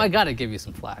opinions of what. Well, I gotta give you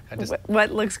some flack.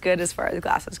 What looks good as far as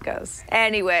glasses goes.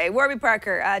 Anyway, Warby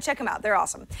Parker, check them out. They're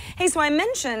awesome. Hey, so I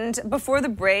mentioned before the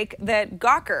break that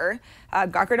Gawker,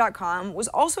 Gawker.com, was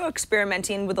also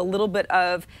experimenting with a little bit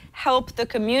of help the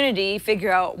community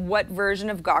figure out what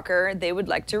version of Gawker they would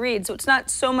like to read. So it's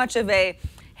not so much of a,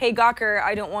 hey, Gawker,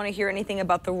 I don't want to hear anything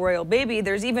about the royal baby.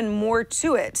 There's even more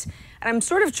to it. And I'm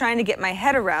sort of trying to get my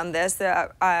head around this.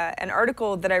 An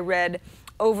article that I read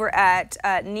over at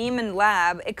Neiman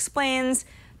Lab explains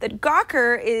that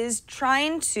Gawker is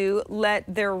trying to let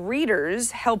their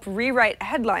readers help rewrite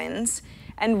headlines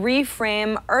and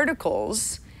reframe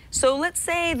articles. So let's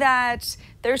say that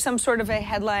there's some sort of a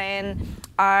headline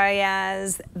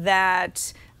as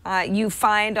that you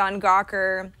find on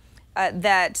Gawker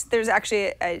that there's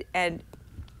actually an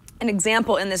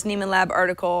example in this Neiman Lab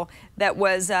article that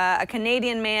was a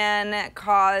Canadian man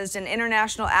caused an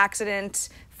international accident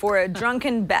for a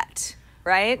drunken bet,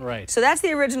 right? Right. So that's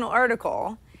the original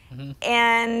article. Mm-hmm.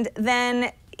 And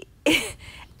then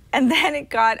it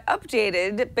got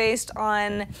updated based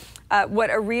on what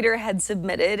a reader had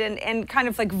submitted and kind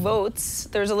of like votes.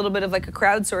 There's a little bit of like a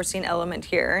crowdsourcing element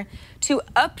here to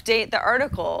update the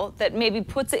article that maybe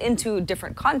puts it into a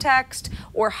different context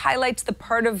or highlights the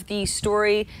part of the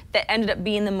story that ended up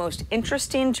being the most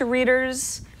interesting to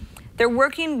readers. They're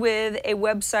working with a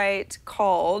website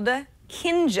called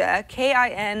Kinja,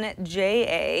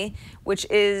 Kinja, which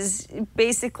is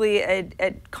basically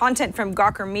a content from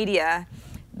Gawker Media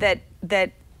that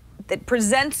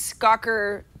presents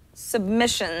Gawker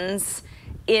submissions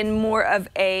in more of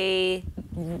a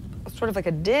sort of like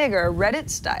a dig or a Reddit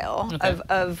style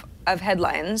of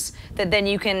headlines that then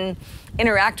you can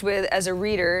interact with as a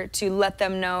reader to let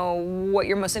them know what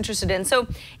you're most interested in. So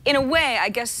in a way, I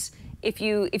guess if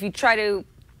you try to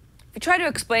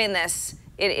explain this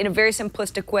in a very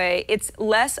simplistic way, it's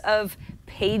less of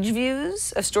page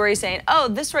views, a story saying, oh,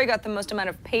 this story got the most amount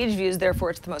of page views, therefore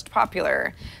it's the most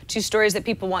popular, to stories that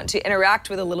people want to interact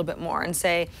with a little bit more and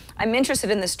say, I'm interested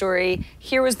in this story,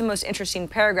 here was the most interesting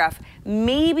paragraph.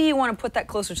 Maybe you want to put that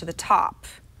closer to the top.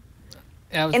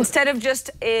 Yeah, instead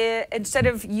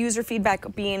of user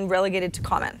feedback being relegated to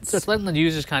comments. So it's letting the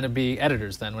users kind of be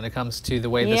editors then when it comes to the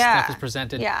way this stuff is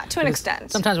presented. Yeah, to an extent.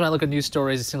 Sometimes when I look at news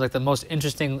stories, it seems like the most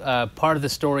interesting part of the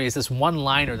story is this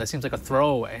one-liner that seems like a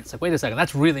throwaway. It's like, wait a second,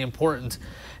 that's really important.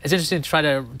 It's interesting to try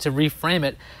to reframe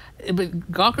it. But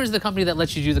Gawker is the company that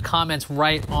lets you do the comments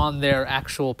right on their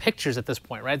actual pictures at this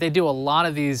point, right? They do a lot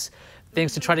of these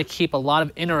things to try to keep a lot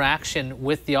of interaction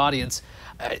with the audience.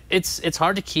 It's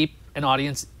hard to keep an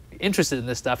audience interested in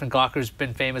this stuff, and Gawker's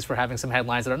been famous for having some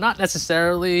headlines that are not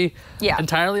necessarily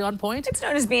entirely on point. It's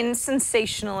known as being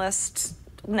sensationalist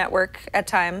network at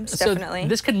times, definitely. So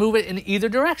this could move it in either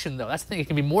direction, though. That's the thing. It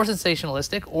can be more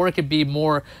sensationalistic, or it could be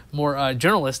more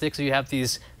journalistic, so you have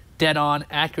these dead-on,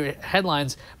 accurate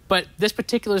headlines. But this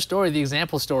particular story, the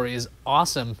example story, is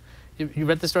awesome. You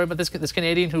read the story about this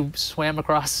Canadian who swam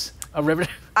across a river?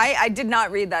 I did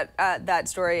not read that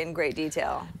story in great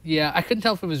detail. Yeah, I couldn't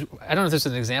tell if it was, I don't know if this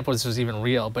was an example, if this was even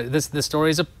real, but this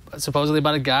story is supposedly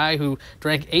about a guy who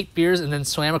drank 8 beers and then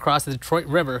swam across the Detroit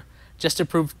River just to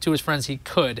prove to his friends he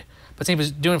could. But since he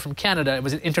was doing it from Canada, it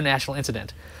was an international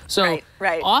incident. So,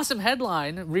 awesome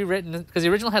headline, rewritten, because the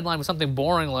original headline was something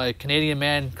boring like Canadian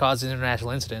man caused an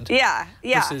international incident. Yeah.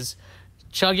 Versus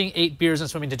chugging 8 beers and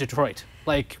swimming to Detroit.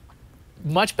 Like,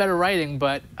 much better writing,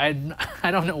 but I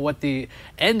don't know what the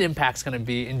end impact's going to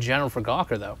be in general for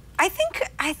Gawker, though. I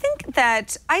think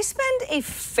that I spend a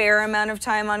fair amount of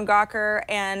time on Gawker,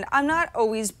 and I'm not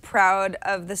always proud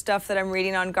of the stuff that I'm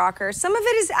reading on Gawker. Some of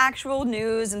it is actual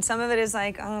news, and some of it is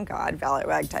like, oh God,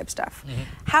 Valorag type stuff. Mm-hmm.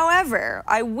 However,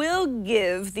 I will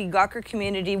give the Gawker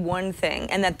community one thing,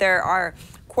 and that there are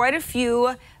quite a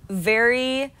few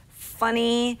very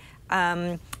funny,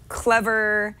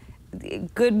 clever,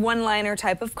 good one-liner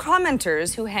type of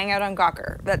commenters who hang out on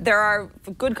Gawker. That there are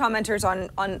good commenters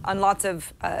on lots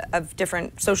of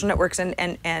different social networks and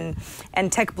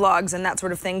tech blogs and that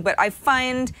sort of thing. But I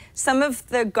find some of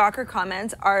the Gawker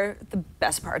comments are the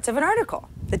best parts of an article.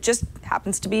 That just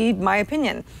happens to be my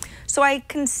opinion. So I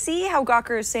can see how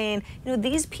Gawker is saying, you know,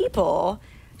 these people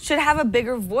should have a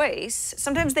bigger voice.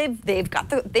 Sometimes they've got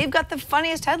the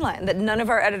funniest headline that none of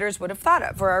our editors would have thought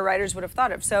of or our writers would have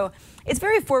thought of. So it's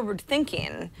very forward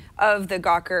thinking of the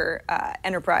Gawker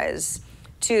enterprise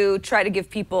to try to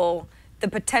give people the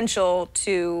potential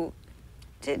to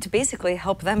basically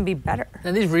help them be better.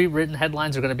 And these rewritten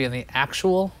headlines are going to be on the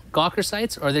actual Gawker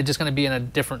sites, or are they just going to be in a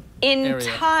different area? In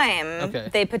time,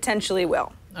 they potentially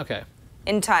will. Okay.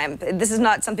 In time. This is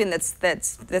not something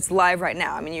that's live right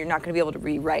now. I mean, you're not going to be able to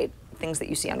rewrite things that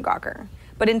you see on Gawker.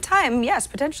 But in time, yes,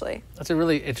 potentially. That's a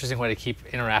really interesting way to keep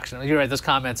interaction. You're right, those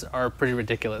comments are pretty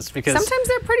ridiculous because sometimes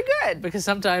they're pretty good. Because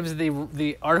sometimes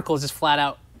the article is just flat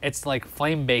out, it's like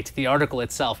flame baked, the article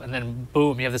itself, and then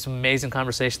boom, you have this amazing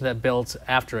conversation that builds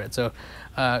after it. So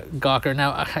Gawker,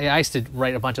 now I used to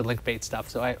write a bunch of link bait stuff,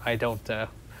 so I don't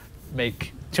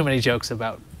make too many jokes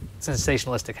about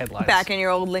sensationalistic headlines. Back in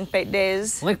your old link bait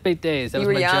days. Link bait days. That You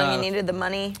was were my young, job. you needed the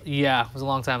money. Yeah, it was a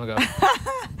long time ago.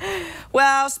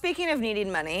 Well, speaking of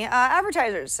needing money,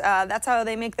 advertisers, that's how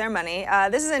they make their money.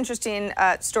 This is an interesting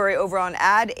story over on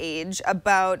Ad Age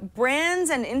about brands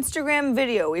and Instagram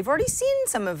video. We've already seen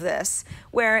some of this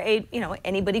where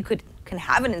anybody can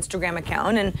have an Instagram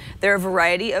account, and there are a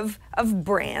variety of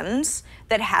brands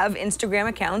that have Instagram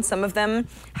accounts. Some of them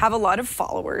have a lot of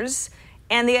followers.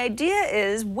 And the idea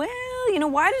is, well,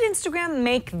 why did Instagram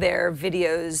make their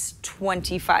videos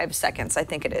 25 seconds, I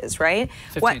think it is, right?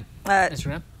 15.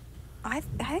 Instagram? I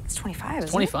think it's 25,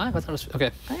 It's 25? I thought it was,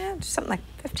 okay. Yeah, just something like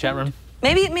 15. Chat room.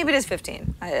 Maybe it is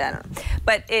 15. I don't know.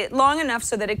 But long enough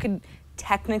so that it could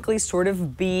technically sort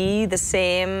of be the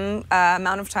same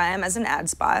amount of time as an ad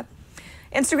spot.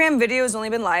 Instagram video has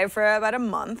only been live for about a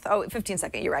month. Oh, 15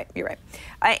 seconds, you're right.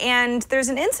 And there's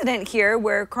an incident here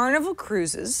where Carnival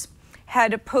Cruises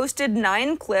had posted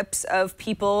 9 clips of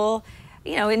people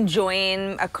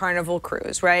enjoying a Carnival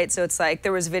cruise, right? So it's like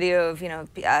there was video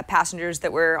of, passengers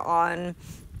that were on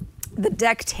the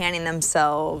deck tanning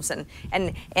themselves and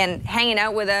hanging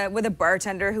out with a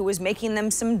bartender who was making them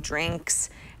some drinks.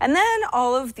 And then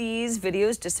all of these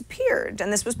videos disappeared,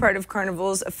 and this was part of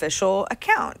Carnival's official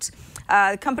account.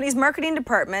 The company's marketing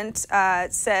department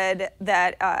said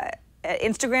that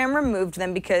Instagram removed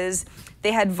them because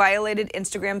they had violated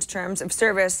Instagram's terms of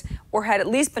service or had at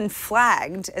least been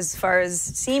flagged as far as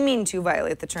seeming to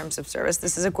violate the terms of service.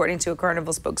 This is according to a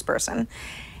Carnival spokesperson.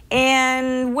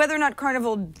 And whether or not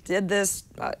Carnival did this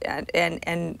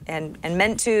and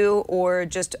meant to, or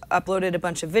just uploaded a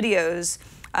bunch of videos,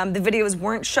 the videos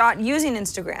weren't shot using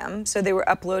Instagram, so they were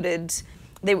uploaded.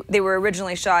 They were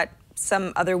originally shot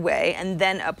some other way and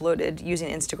then uploaded using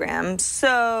Instagram.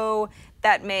 So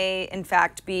that may, in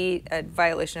fact, be a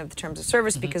violation of the terms of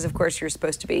service because, of course, you're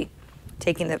supposed to be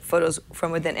taking the photos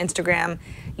from within Instagram.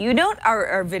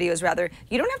 Or videos, rather.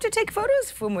 You don't have to take photos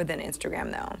from within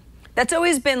Instagram, though. That's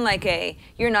always been like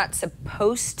you're not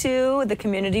supposed to. The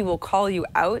community will call you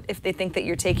out if they think that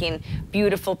you're taking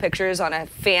beautiful pictures on a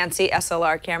fancy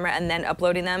SLR camera and then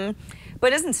uploading them. But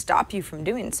it doesn't stop you from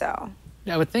doing so.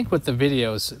 Yeah, I would think with the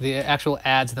videos, the actual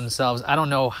ads themselves, I don't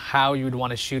know how you would want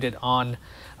to shoot it on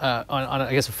I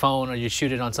guess, a phone, or you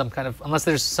shoot it on some kind of, unless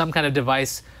there's some kind of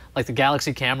device like the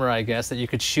Galaxy camera, I guess, that you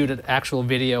could shoot an actual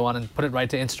video on and put it right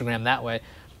to Instagram that way.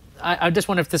 I just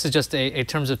wonder if this is just a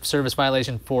terms of service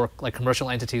violation for like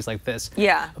commercial entities like this.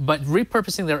 Yeah. But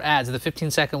repurposing their ads, the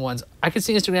 15-second ones, I could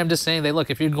see Instagram just saying, look,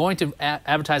 if you're going to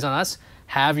advertise on us,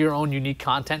 have your own unique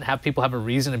content, have people have a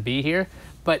reason to be here.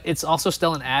 But it's also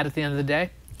still an ad at the end of the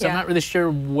day. So I'm not really sure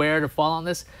where to fall on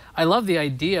this. I love the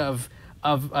idea of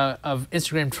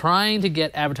Instagram trying to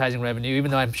get advertising revenue, even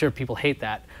though I'm sure people hate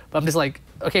that. But I'm just like,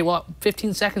 okay, well,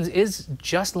 15 seconds is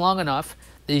just long enough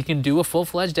that you can do a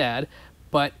full-fledged ad.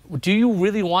 But do you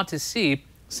really want to see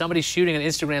somebody shooting an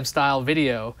Instagram-style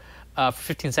video for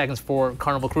 15 seconds for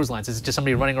Carnival Cruise Lines? Is it just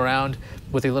somebody running around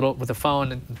with a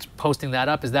phone and posting that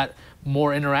up? Is that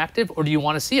more interactive, or do you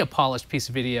want to see a polished piece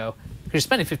of video? Because you're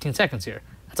spending 15 seconds here.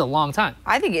 That's a long time.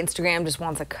 I think Instagram just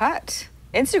wants a cut.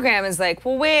 Instagram is like,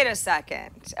 well, wait a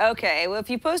second. Okay, well, if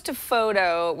you post a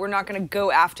photo, we're not going to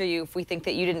go after you if we think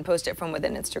that you didn't post it from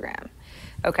within Instagram.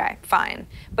 Okay, fine.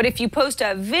 But if you post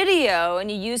a video and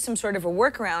you use some sort of a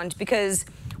workaround, because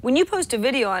when you post a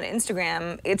video on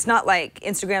Instagram, it's not like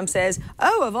Instagram says,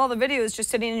 oh, of all the videos just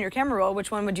sitting in your camera roll,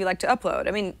 which one would you like to upload?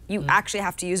 I mean, you actually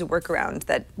have to use a workaround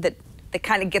that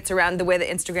kind of gets around the way that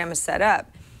Instagram is set up.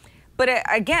 But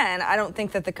again, I don't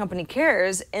think that the company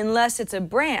cares unless it's a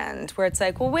brand where it's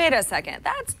like, well, wait a second,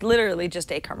 that's literally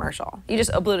just a commercial. You just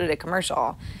uploaded a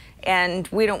commercial. And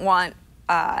we don't want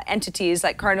entities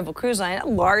like Carnival Cruise Line, a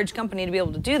large company, to be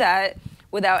able to do that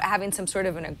without having some sort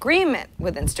of an agreement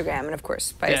with Instagram and, of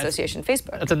course, by association,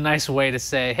 Facebook. That's a nice way to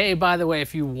say, hey, by the way,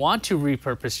 if you want to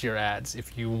repurpose your ads,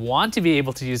 if you want to be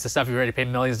able to use the stuff you've already paid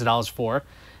millions of dollars for,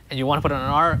 and you want to put it on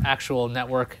our actual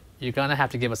network, you're going to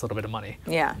have to give us a little bit of money.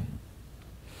 Yeah.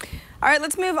 All right,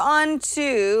 let's move on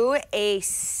to a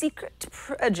secret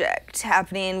project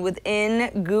happening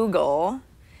within Google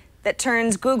that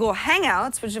turns Google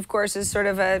Hangouts, which of course is sort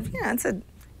of it's a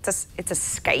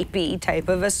Skype-y type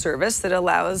of a service that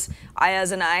allows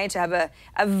Ayaz and I to have a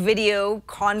video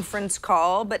conference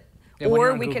call, but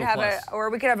or we could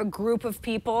have a group of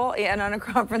people and on a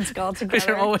conference call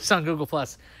together. We're always on Google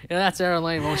Plus. That's Sarah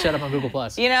Lane won't shut up on Google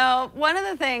Plus. One of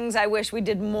the things I wish we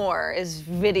did more is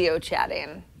video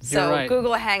chatting. So right.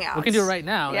 Google Hangouts. We can do it right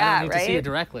now. Yeah, I don't need to see it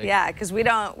directly. Yeah, because we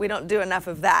don't do enough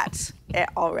of that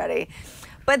already.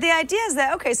 But the idea is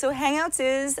that, okay, so Hangouts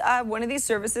is one of these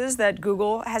services that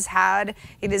Google has had.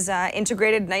 It is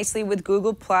integrated nicely with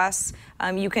Google+.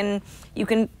 You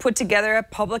can put together a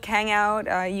public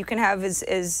Hangout. You can have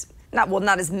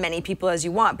not as many people as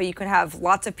you want, but you can have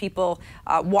lots of people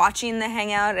watching the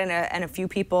Hangout and a few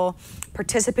people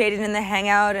participating in the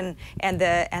Hangout, and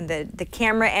the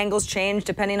camera angles change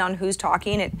depending on who's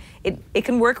talking. It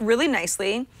can work really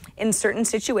nicely in certain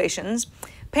situations.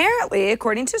 Apparently,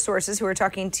 according to sources who are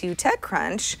talking to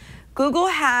TechCrunch, Google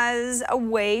has a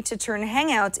way to turn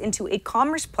Hangouts into a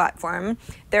commerce platform.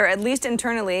 They're, at least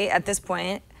internally at this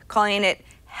point, calling it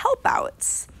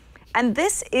Helpouts. And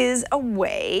this is a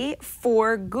way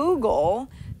for Google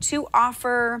to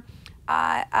offer,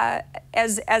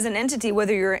 as an entity,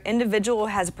 whether you're an individual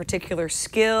who has a particular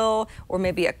skill or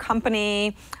maybe a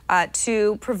company,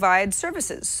 to provide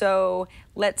services. So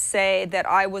let's say that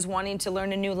I was wanting to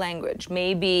learn a new language.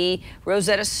 Maybe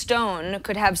Rosetta Stone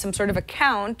could have some sort of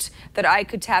account that I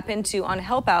could tap into on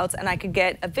Helpouts, and I could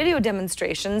get a video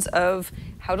demonstrations of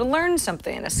how to learn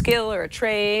something, a skill or a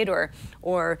trade,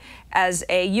 or as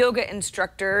a yoga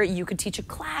instructor, you could teach a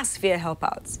class via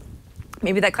Helpouts.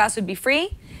 Maybe that class would be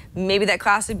free. Maybe that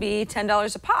class would be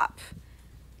 $10 a pop.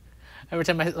 Every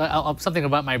time something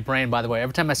about my brain, by the way,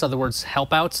 every time I saw the words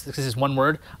Helpouts, this is one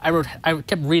word, I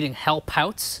kept reading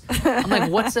Helpouts. I'm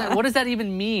like, what's that? What does that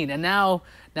even mean? And now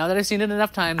that I've seen it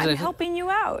enough times, I'm helping you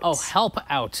out. Oh, help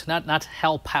out, not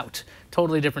help out.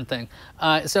 Totally different thing.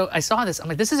 So I saw this. I'm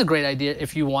like, this is a great idea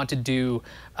if you want to do,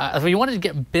 if you wanted to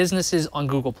get businesses on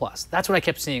Google+. That's what I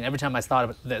kept seeing every time I thought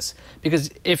of this.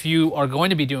 Because if you are going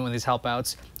to be doing one of these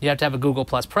Helpouts, you have to have a Google+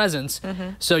 presence.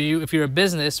 So if you're a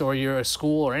business or you're a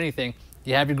school or anything,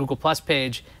 you have your Google+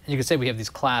 page, and you can say we have these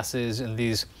classes and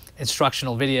these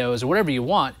instructional videos or whatever you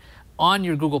want on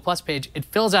your Google+ page. It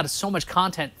fills out so much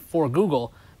content for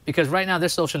Google, because right now their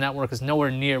social network is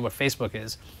nowhere near what Facebook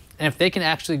is. And if they can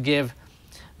actually give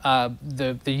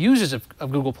the users of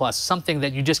Google+ something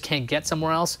that you just can't get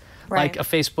somewhere else, like a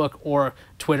Facebook or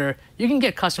Twitter. You can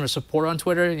get customer support on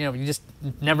Twitter. You know, you just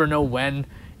never know when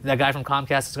that guy from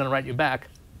Comcast is going to write you back.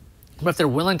 But if they're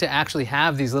willing to actually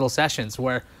have these little sessions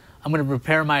where I'm going to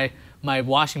repair my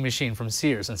washing machine from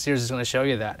Sears, and Sears is going to show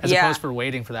you that, as opposed for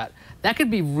waiting for that, that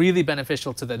could be really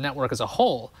beneficial to the network as a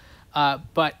whole.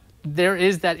 But there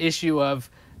is that issue of,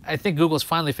 I think Google's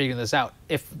finally figuring this out.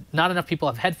 If not enough people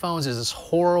have headphones, there's this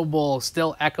horrible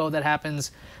still echo that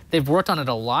happens. They've worked on it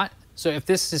a lot. So if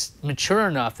this is mature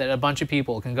enough that a bunch of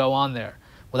people can go on there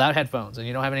without headphones and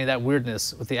you don't have any of that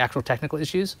weirdness with the actual technical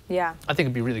issues, I think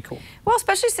it'd be really cool. Well,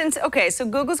 especially since, okay, so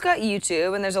Google's got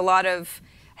YouTube, and there's a lot of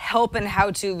help and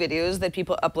how-to videos that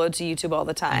people upload to YouTube all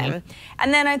the time.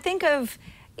 And then I think of,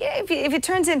 if it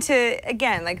turns into,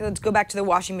 again, like, let's go back to the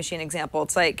washing machine example.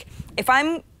 It's like, if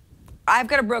I've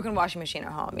got a broken washing machine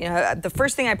at home. You know, the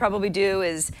first thing I probably do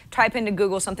is type into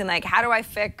Google something like, how do I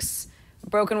fix a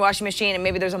broken washing machine? And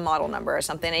maybe there's a model number or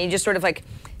something. And you just sort of like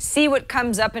see what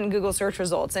comes up in Google search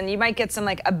results. And you might get some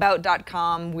like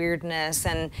about.com weirdness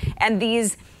and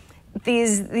these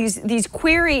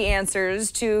query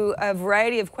answers to a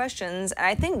variety of questions. And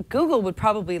I think Google would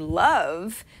probably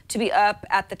love to be up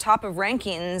at the top of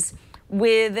rankings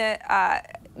with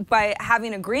by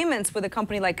having agreements with a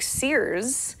company like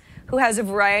Sears, who has a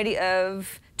variety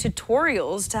of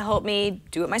tutorials to help me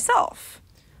do it myself.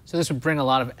 So this would bring a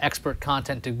lot of expert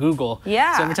content to Google.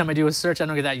 Yeah. So every time I do a search, I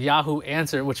don't get that Yahoo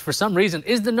answer, which for some reason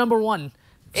is the #1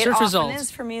 search result. It often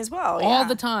is for me as well. All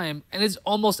the time, and it's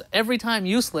almost every time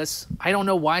useless. I don't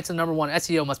know why it's the #1.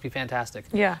 SEO must be fantastic.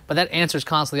 Yeah. But that answer is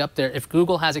constantly up there. If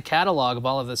Google has a catalog of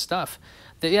all of this stuff,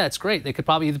 then yeah, it's great. They could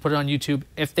probably either put it on YouTube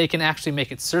if they can actually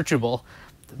make it searchable.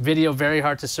 Video very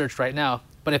hard to search right now.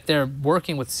 But if they're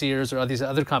working with Sears or these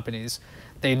other companies,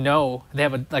 they know, they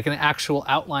have like an actual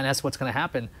outline as to what's going to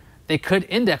happen. They could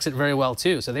index it very well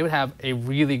too. So they would have a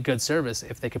really good service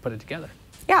if they could put it together.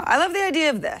 Yeah, I love the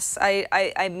idea of this.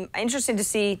 I'm interested to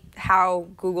see how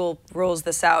Google rolls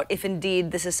this out, if indeed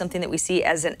this is something that we see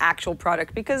as an actual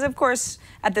product. Because of course,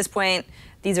 at this point,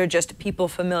 these are just people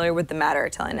familiar with the matter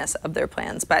telling us of their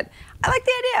plans. But I like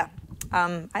the idea.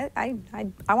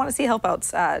 I want to see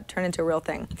Helpouts turn into a real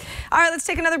thing. All right, let's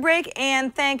take another break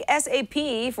and thank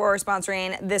SAP for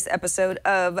sponsoring this episode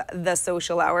of The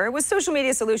Social Hour. With social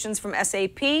media solutions from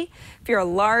SAP, if you're a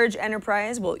large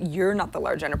enterprise, well, you're not the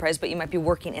large enterprise, but you might be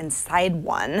working inside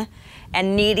one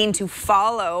and needing to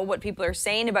follow what people are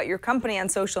saying about your company on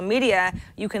social media,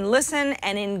 you can listen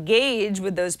and engage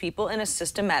with those people in a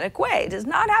systematic way. It does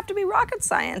not have to be rocket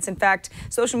science. In fact,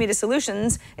 social media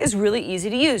solutions is really easy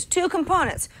to use. 2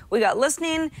 components. We got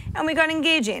listening and we got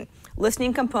engaging.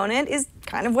 Listening component is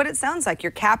kind of what it sounds like.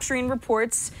 You're capturing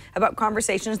reports about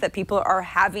conversations that people are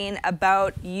having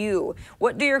about you.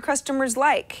 What do your customers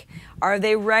like? Are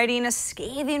they writing a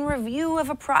scathing review of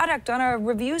a product on a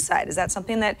review site? Is that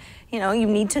something that, you know, you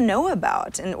need to know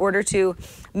about in order to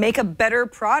make a better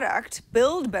product,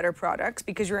 build better products,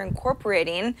 because you're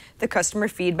incorporating the customer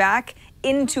feedback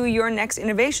into your next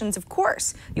innovations, of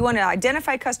course. You want to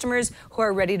identify customers who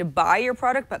are ready to buy your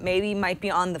product but maybe might be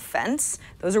on the fence.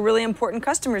 Those are really important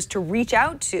customers to reach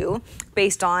out to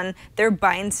based on their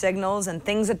buying signals and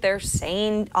things that they're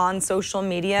saying on social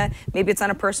media. Maybe it's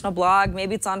on a personal blog,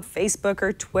 maybe it's on Facebook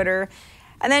or Twitter.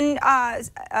 And then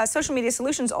Social Media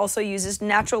Solutions also uses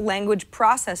natural language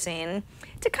processing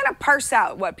to kind of parse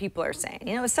out what people are saying.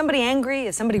 You know, is somebody angry?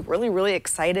 Is somebody really, really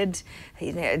excited?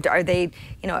 Are they,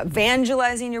 you know,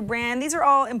 evangelizing your brand? These are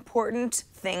all important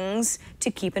things to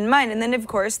keep in mind. And then, of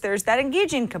course, there's that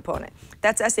engaging component.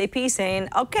 That's SAP saying,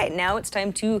 okay, now it's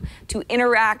time to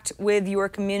interact with your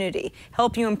community,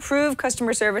 help you improve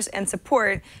customer service and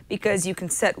support, because you can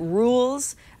set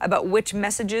rules about which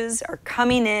messages are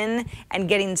coming in and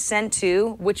getting sent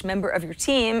to which member of your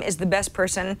team is the best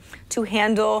person to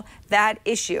handle that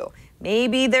issue.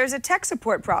 Maybe there's a tech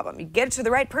support problem. You get it to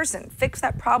the right person, fix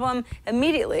that problem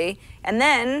immediately, and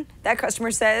then that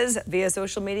customer says via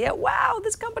social media, wow,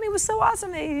 this company was so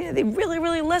awesome. They really,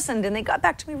 really listened and they got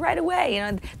back to me right away. You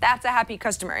know, that's a happy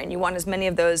customer, and you want as many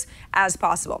of those as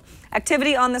possible.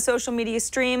 Activity on the social media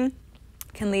stream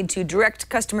can lead to direct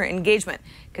customer engagement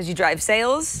because you drive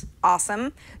sales,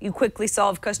 awesome. You quickly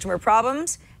solve customer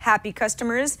problems, happy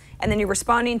customers, and then you're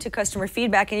responding to customer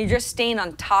feedback and you're just staying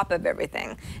on top of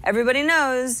everything. Everybody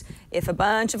knows if a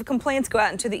bunch of complaints go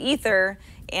out into the ether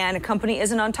and a company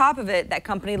isn't on top of it, that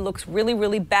company looks really,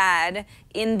 really bad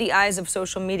in the eyes of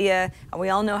social media, and we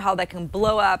all know how that can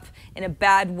blow up in a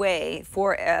bad way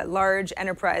for a large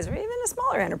enterprise or even a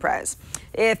smaller enterprise.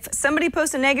 If somebody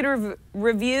posts a negative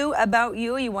review about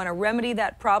you, you want to remedy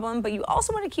that problem, but you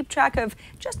also want to keep track of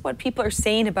just what people are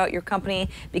saying about your company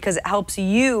because it helps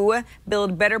you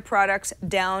build better products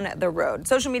down the road.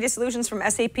 Social Media Solutions from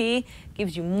SAP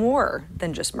gives you more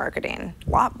than just marketing, a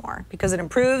lot more, because it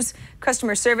improves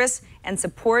customer service and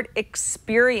support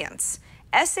experience.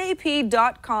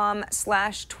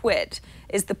 SAP.com/twit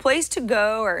is the place to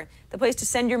go, or the place to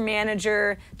send your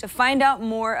manager to find out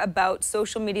more about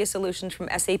social media solutions from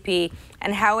SAP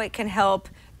and how it can help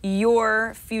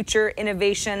your future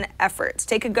innovation efforts.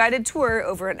 Take a guided tour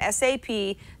over at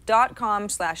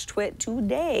SAP.com/twit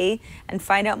today and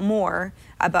find out more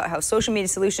about how social media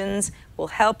solutions will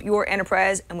help your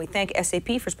enterprise. And we thank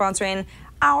SAP for sponsoring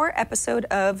our episode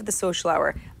of The Social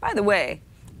Hour. By the way,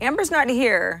 Amber's not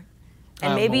here.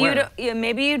 And maybe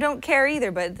you don't care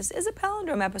either, but this is a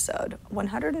palindrome episode,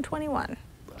 121.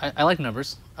 I like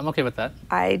numbers. I'm okay with that.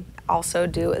 I also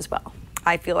do as well.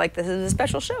 I feel like this is a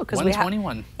special show because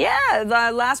 121. Yeah,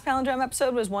 the last palindrome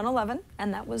episode was 111,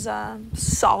 and that was a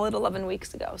solid 11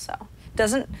 weeks ago. So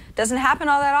doesn't happen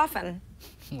all that often.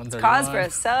 It's cause for a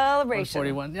celebration.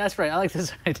 141. Yeah, that's right. I like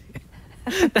this idea.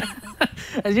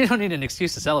 You don't need an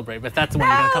excuse to celebrate, but that's the one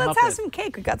you're going to come up with. Let's have some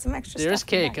cake. We got some extra stuff. There's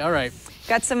cake. All right.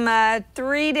 Got some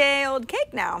 3-day-old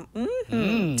cake now.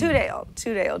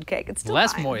 2-day-old cake. It's still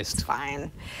less fine. moist. It's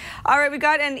fine. All right, we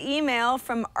got an email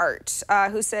from Art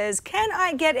who says, can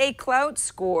I get a Clout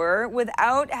score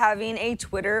without having a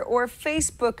Twitter or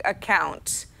Facebook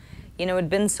account? You know, it had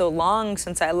been so long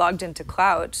since I logged into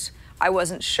Clout, I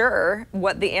wasn't sure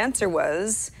what the answer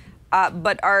was.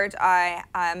 But Art,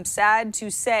 I'm sad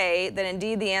to say that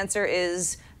indeed the answer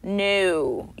is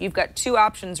no. You've got two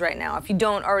options right now. If you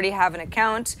don't already have an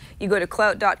account, you go to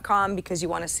clout.com because you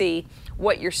want to see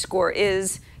what your score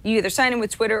is. You either sign in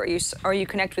with Twitter or you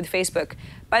connect with Facebook.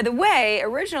 By the way,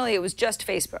 originally it was just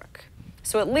Facebook.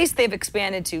 So at least they've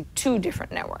expanded to 2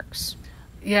 different networks.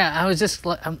 Yeah, I'm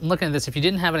looking at this. If you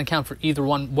didn't have an account for either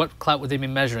one, what clout would they be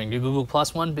measuring? Your Google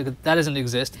Plus one? Because that doesn't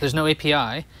exist. There's no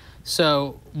API.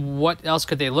 So what else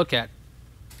could they look at?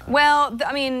 Well,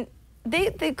 I mean, they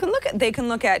can look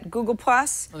at Google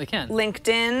Plus, they can.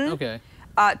 LinkedIn, okay,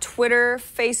 Twitter,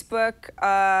 Facebook,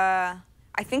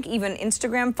 I think even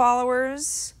Instagram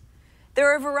followers.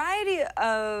 There are a variety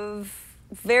of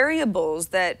variables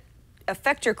that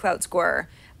affect your Clout score.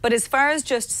 But as far as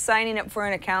just signing up for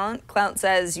an account, Clout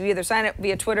says you either sign up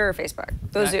via Twitter or Facebook.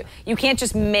 You can't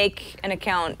just make an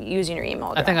account using your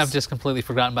email address. I think I've just completely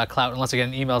forgotten about Clout unless I get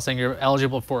an email saying you're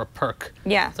eligible for a perk.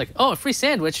 Yeah. It's like, oh, a free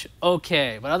sandwich,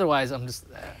 okay. But otherwise, I don't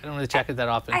really check it that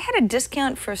often. I had a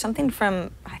discount for something from,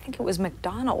 I think it was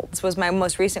McDonald's, was my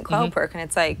most recent Clout perk. And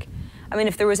it's like, I mean,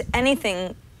 if there was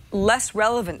anything less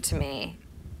relevant to me,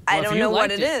 I don't know what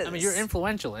it is. I mean, you're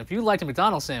influential. If you liked a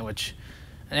McDonald's sandwich,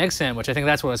 An egg sandwich. I think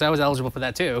that's what it was. I was eligible for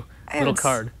that too. Little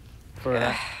card for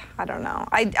that. I don't know.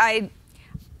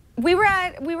 We were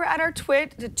at our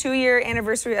Twit, the 2-year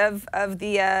anniversary of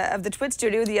the Twit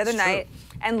studio the other night,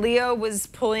 and Leo was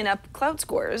pulling up clout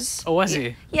scores. Oh, was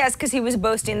he? Yes, because he was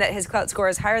boasting that his clout score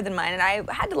is higher than mine, and I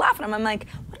had to laugh at him. I'm like,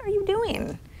 what are you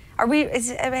doing?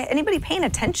 Is anybody paying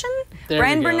attention?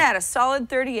 Brian Burnett, a solid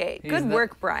 38. Good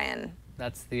work, Brian.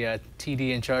 That's the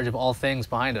TD in charge of all things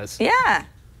behind us. Yeah.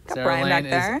 Got Sarah Brian Lane back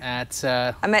there. is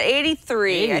at. I'm at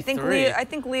 83. 83. I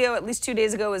think Leo at least 2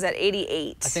 days ago was at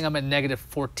 88. I think I'm at negative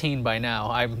 14 by now.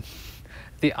 I'm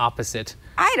the opposite.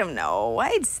 I don't know.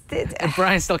 And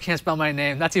Brian still can't spell my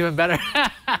name. That's even better.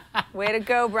 Way to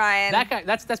go, Brian. That guy.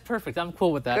 That's perfect. I'm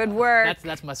cool with that. Good work.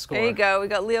 That's my score. There you go. We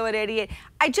got Leo at 88.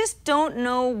 I just don't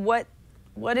know what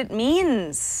it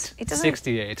means. It doesn't.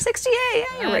 68. 68.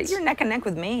 Yeah, you're right. You're neck and neck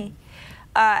with me.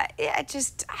 I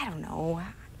don't know.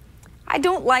 I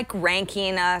don't like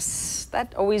ranking us.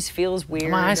 That always feels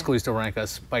weird. My high school used to rank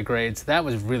us by grades. That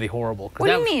was really horrible. What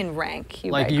do you mean rank?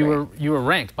 You were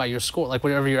ranked by your score, like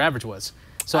whatever your average was.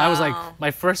 So I was like,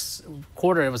 my first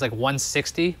quarter, it was like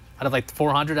 160 out of like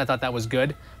 400. I thought that was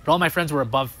good. But all my friends were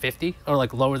above 50 or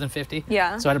like lower than 50.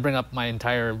 Yeah. So I had to bring up my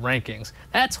entire rankings.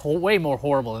 That's way more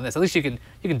horrible than this. At least you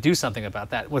can do something about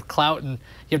that with clout, and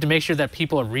you have to make sure that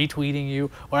people are retweeting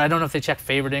you, or I don't know if they check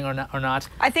favoriting or not.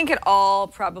 I think it all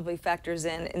probably factors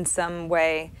in some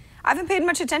way. I haven't paid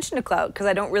much attention to clout because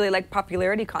I don't really like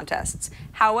popularity contests.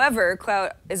 However,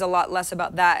 clout is a lot less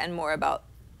about that and more about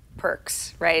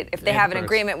perks, right? If they have an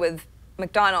agreement with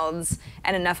McDonald's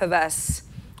and enough of us,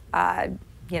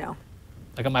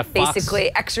 Like on my Fox,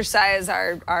 basically exercise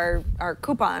our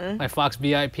coupon. My Fox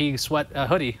VIP sweat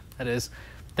hoodie, that is,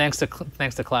 thanks to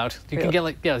clout. You can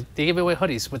get they give away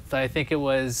hoodies with, I think it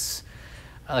was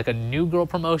like a New Girl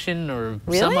promotion or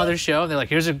some other show. And they're like,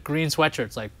 here's a green sweatshirt.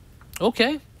 It's like,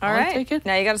 okay, I'll take it.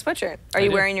 Now you got a sweatshirt. Are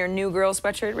you wearing your New Girl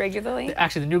sweatshirt regularly?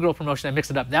 Actually, the New Girl promotion, I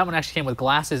mixed it up. That one actually came with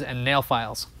glasses and nail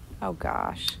files. Oh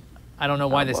gosh. I don't know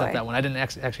why they sent that one. I didn't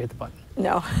actually hit the button.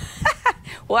 No.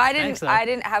 Well, I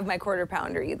didn't have my quarter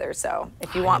pounder either, so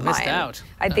if you want missed mine, out.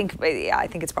 I think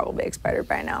it's probably expired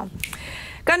by now.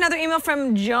 Got another email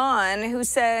from John who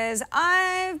says,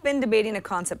 I've been debating a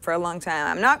concept for a long time.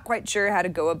 I'm not quite sure how to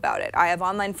go about it. I have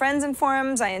online friends and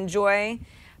forums I enjoy,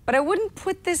 but I wouldn't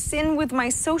put this in with my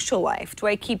social life. Do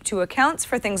I keep 2 accounts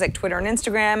for things like Twitter and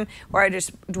Instagram, or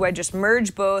do I just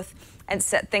merge both and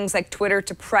set things like Twitter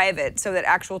to private so that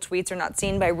actual tweets are not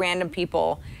seen by random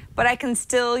people, but I can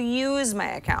still use my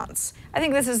accounts? I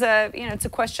think this is it's a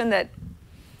question that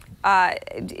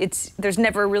there's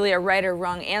never really a right or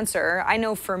wrong answer. I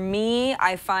know for me,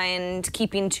 I find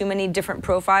keeping too many different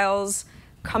profiles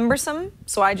cumbersome,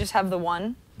 so I just have the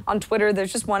one. On Twitter,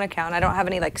 there's just one account. I don't have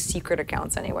any like secret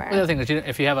accounts anywhere. The other thing is,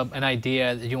 if you have an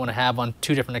idea that you want to have on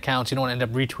 2 different accounts, you don't want to end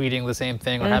up retweeting the same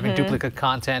thing or having duplicate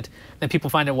content. Then people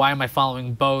find out, why am I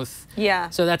following both? Yeah.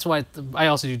 So that's why I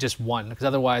also do just one, because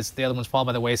otherwise the other ones fall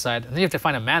by the wayside. And then you have to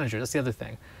find a manager. That's the other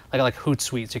thing. Like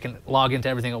Hootsuite, so you can log into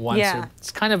everything at once. Yeah. So it's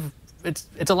kind of it's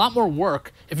a lot more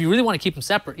work. If you really want to keep them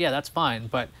separate, yeah, that's fine.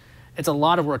 But it's a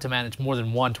lot of work to manage more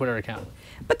than one Twitter account.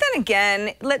 But then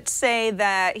again, let's say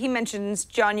that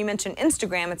John, you mentioned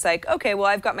Instagram. It's like, okay, well,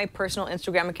 I've got my personal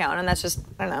Instagram account, and that's just,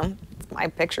 I don't know, my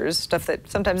pictures, stuff that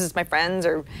sometimes it's my friends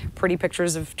or pretty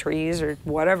pictures of trees or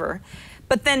whatever.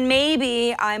 But then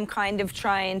maybe I'm kind of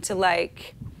trying to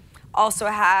like also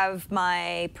have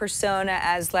my persona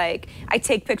as like, I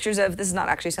take pictures of, this is not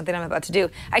actually something I'm about to do,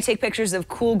 I take pictures of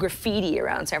cool graffiti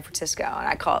around San Francisco, and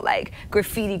I call it like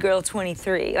Graffiti Girl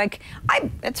 23. Like,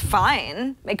 it's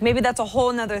fine. Like, maybe that's a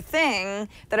whole nother thing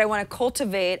that I want to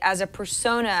cultivate as a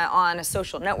persona on a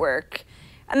social network.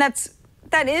 And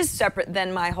that is separate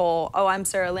than my whole, oh, I'm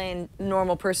Sarah Lane,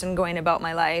 normal person going about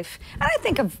my life. And I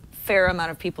think a fair amount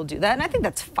of people do that, and I think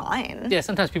that's fine. Yeah,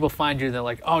 sometimes people find you, they're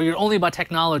like, oh, you're only about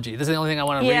technology. This is the only thing I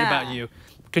want to read about you.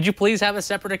 Could you please have a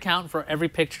separate account for every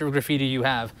picture of graffiti you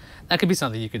have? That could be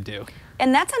something you could do.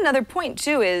 And that's another point,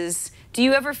 too, is do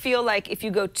you ever feel like if you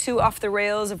go too off the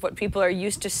rails of what people are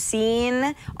used to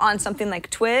seeing on something like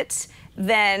Twit,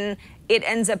 then it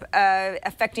ends up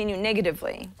affecting you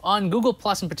negatively? On Google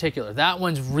Plus in particular, that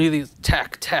one's really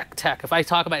tech. If I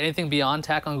talk about anything beyond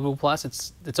tech on Google Plus,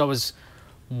 it's always,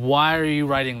 why are you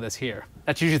writing this here?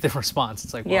 That's usually the response.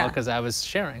 It's like, well, because I was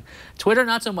sharing. Twitter,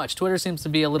 not so much. Twitter seems to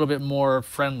be a little bit more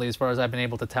friendly as far as I've been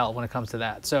able to tell when it comes to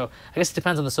that. So I guess it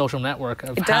depends on the social network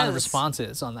of how the response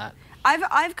is on that.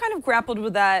 I've kind of grappled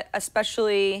with that,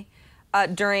 especially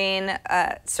during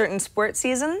certain sports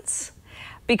seasons,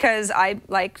 because I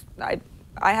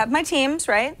have my teams,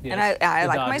 right? Yes, and I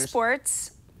like my Dodgers.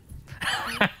 sports.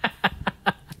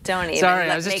 Don't even Sorry, I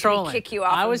let was just make trolling. me kick you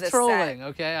off I of was this trolling, set.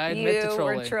 okay? I admit to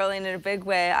trolling. You were trolling in a big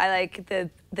way. I like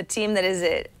the team that is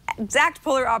the exact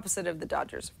polar opposite of the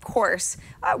Dodgers, of course.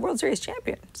 World Series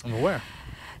champions. I'm aware.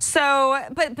 So,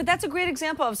 but that's a great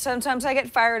example of sometimes I get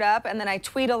fired up and then I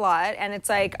tweet a lot, and it's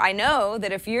like, I know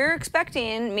that if you're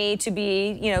expecting me to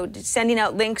be, you know, sending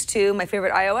out links to my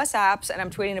favorite iOS apps and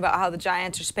I'm tweeting about how the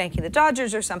Giants are spanking the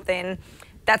Dodgers or something,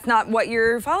 that's not what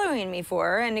you're following me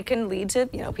for, and it can lead to,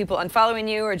 you know, people unfollowing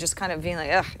you or just kind of being like,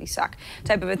 ugh, you suck,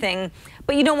 type of a thing.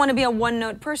 But you don't want to be a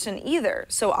one-note person either.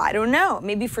 So I don't know.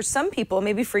 Maybe for some people,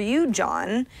 maybe for you,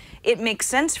 John, it makes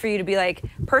sense for you to be like,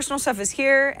 personal stuff is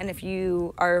here, and if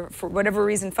you are, for whatever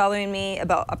reason, following me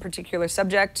about a particular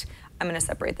subject, I'm going to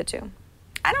separate the two.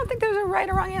 I don't think there's a right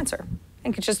or wrong answer. I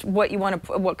think it's just what you want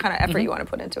to, what kind of effort you want to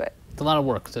put into it. It's a lot of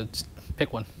work, so just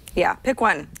pick one. Yeah, pick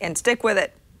one and stick with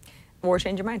it. Or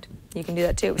change your mind. You can do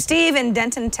that too. Steve in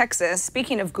Denton, Texas,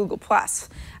 speaking of Google+,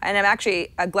 and I'm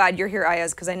actually glad you're here,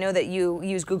 Ayaz, because I know that you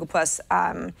use Google+,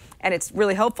 and it's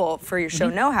really helpful for your show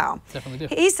know-how. Definitely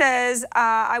do. He says,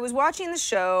 I was watching the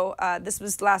show, this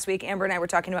was last week, Amber and I were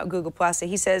talking about Google+, and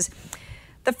he says,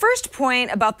 the first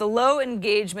point about the low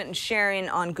engagement and sharing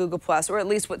on Google+, or at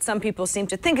least what some people seem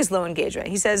to think is low engagement.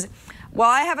 He says, while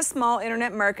I have a small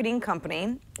internet marketing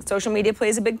company, social media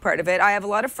plays a big part of it. I have a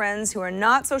lot of friends who are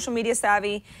not social media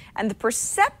savvy, and the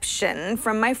perception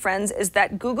from my friends is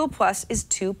that Google+ is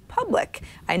too public.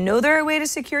 I know there are ways to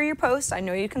secure your posts. I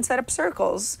know you can set up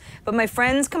circles, but my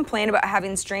friends complain about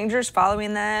having strangers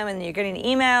following them, and you're getting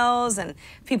emails, and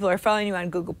people are following you on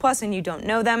Google+ and you don't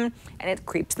know them, and it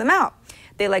creeps them out.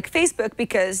 They like Facebook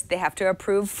because they have to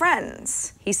approve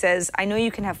friends. He says, I know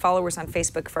you can have followers on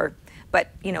Facebook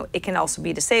but you know, it can also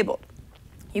be disabled.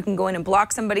 You can go in and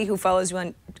block somebody who follows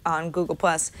you on Google+,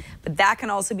 but that can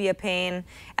also be a pain.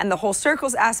 And the whole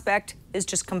circles aspect is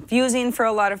just confusing for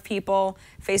a lot of people.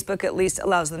 Facebook at least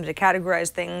allows them to categorize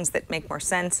things that make more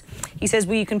sense. He says,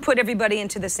 well, you can put everybody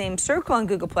into the same circle on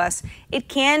Google+. It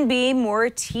can be more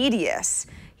tedious.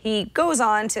 He goes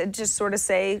on to just sort of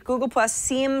say Google+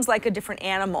 seems like a different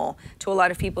animal to a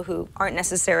lot of people who aren't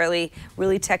necessarily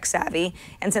really tech savvy.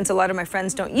 And since a lot of my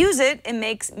friends don't use it, it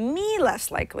makes me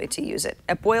less likely to use it.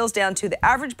 It boils down to the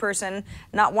average person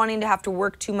not wanting to have to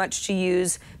work too much to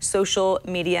use social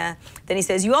media. Then he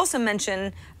says, you also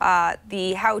mentioned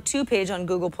the how-to page on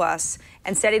Google+,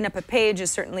 and setting up a page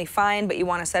is certainly fine, but you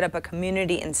want to set up a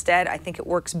community instead. I think it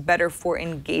works better for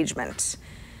engagement.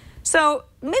 So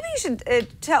maybe you should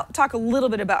talk a little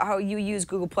bit about how you use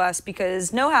Google+,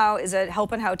 because Know-How is a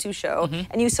help and how-to show,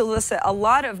 and you solicit a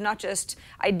lot of not just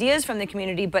ideas from the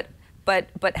community, but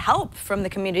help from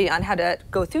the community on how to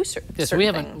go through certain things.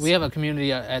 We have a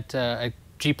community at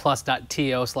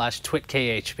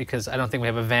gplus.to/twitkh, because I don't think we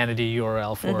have a vanity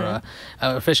URL for an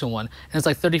official one. And it's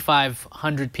like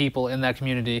 3,500 people in that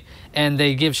community, and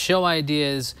they give show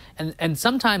ideas, and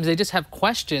sometimes they just have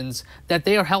questions that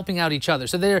they are helping out each other.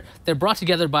 So they're brought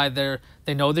together by they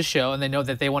know the show, and they know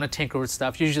that they want to tinker with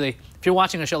stuff. Usually, if you're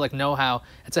watching a show like Know-How,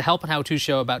 it's a help and how-to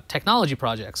show about technology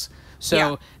projects.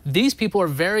 So these people are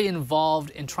very involved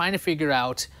in trying to figure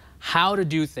out how to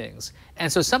do things.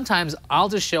 And so sometimes I'll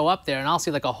just show up there and I'll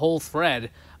see like a whole thread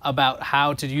about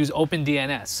how to use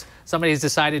OpenDNS. Somebody's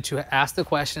decided to ask the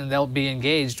question and they'll be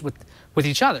engaged with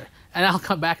each other. And I'll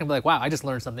come back and be like, wow, I just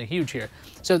learned something huge here.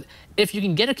 So if you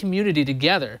can get a community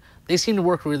together, they seem to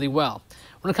work really well.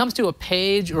 When it comes to a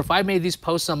page, or if I made these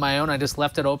posts on my own, I just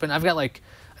left it open, I've got like,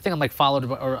 I think I'm like followed,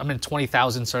 or I'm in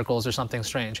 20,000 circles or something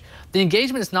strange. The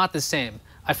engagement is not the same.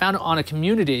 I found it on a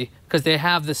community because they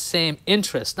have the same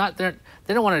interests. They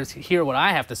don't want to hear what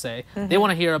I have to say. They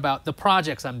want to hear about the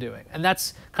projects I'm doing. And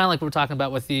that's kind of like we were talking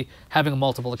about with having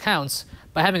multiple accounts.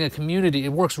 By having a community,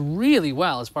 it works really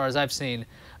well as far as I've seen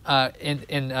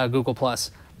in Google+.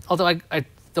 Although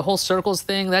the whole circles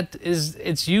thing,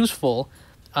 it's useful.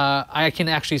 I can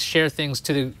actually share things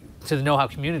to the Know-How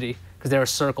community because they're a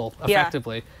circle,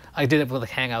 effectively. Yeah. I did it with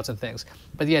like Hangouts and things.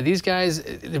 But yeah, these guys,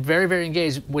 they're very, very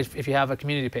engaged if you have a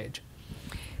community page.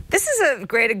 This is a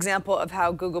great example of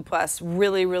how Google+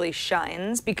 really, really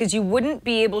shines, because you wouldn't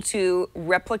be able to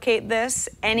replicate this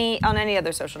on any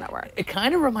other social network. It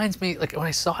kind of reminds me, like when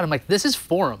I saw it, I'm like, this is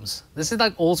forums. This is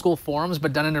like old school forums,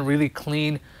 but done in a really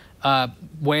clean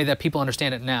way that people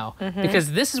understand it now.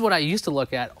 Because this is what I used to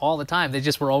look at all the time. They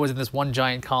just were always in this one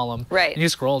giant column. Right. And you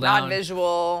scroll down. Not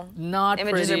visual. Not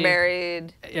images pretty. Are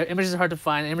buried. Images are hard to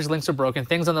find. Image links are broken.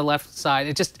 Things on the left side.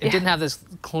 It didn't have this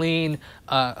clean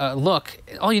look.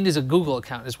 All you need is a Google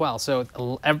account as well. So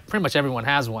pretty much everyone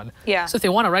has one. Yeah. So if they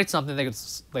want to write something,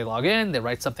 they log in, they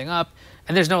write something up,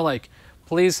 and there's no like,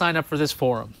 please sign up for this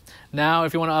forum. Now,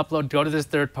 if you want to upload, go to this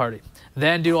third party.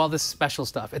 then do all this special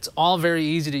stuff. It's all very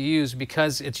easy to use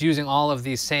because it's using all of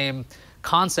these same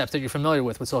concepts that you're familiar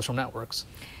with social networks.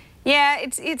 Yeah,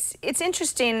 it's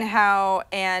interesting how,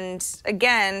 and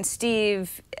again,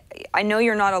 Steve, I know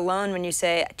you're not alone when you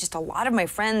say just a lot of my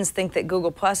friends think that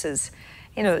Google Plus is,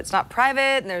 you know, it's not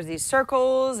private and there's these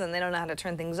circles and they don't know how to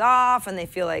turn things off and they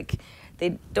feel like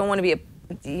they don't want to be,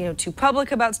 you know, too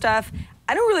public about stuff.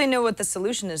 I don't really know what the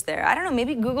solution is there. I don't know,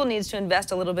 maybe Google needs to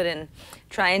invest a little bit in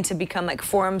trying to become like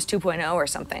Forums 2.0 or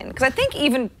something. Because I think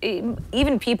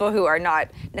even people who are not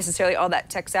necessarily all that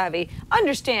tech savvy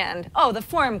understand, oh, the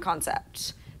forum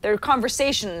concept. There are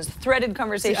conversations, threaded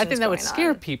conversations. See, I think that would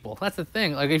scare people. That's the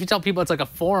thing. Like if you tell people it's like a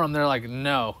forum, they're like,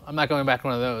 no, I'm not going back to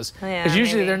one of those. Because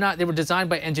usually they're not, they were designed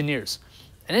by engineers.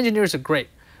 And engineers are great,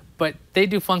 but they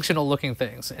do functional looking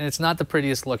things. And it's not the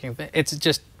prettiest looking thing. It's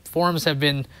just, forums have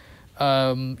been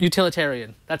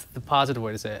utilitarian. That's the positive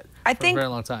way to say it. I think, for a very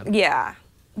long time. Yeah.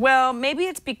 Well, maybe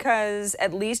it's because,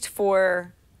 at least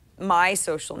for my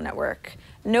social network,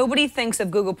 nobody thinks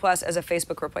of Google Plus as a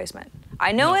Facebook replacement.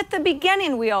 I know at the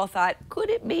beginning we all thought,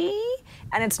 could it be?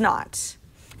 And it's not.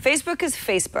 Facebook is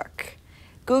Facebook.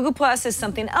 Google Plus is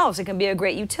something else. It can be a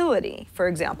great utility, for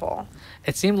example.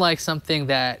 It seemed like something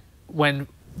that when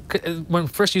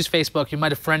first used Facebook, you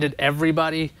might have friended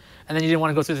everybody, and then you didn't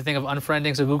want to go through the thing of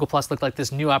unfriending, so Google Plus looked like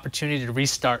this new opportunity to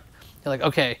restart. You're like,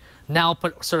 okay, now I'll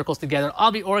put circles together.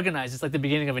 I'll be organized. It's like the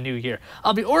beginning of a new year.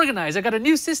 I'll be organized. I got a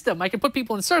new system. I can put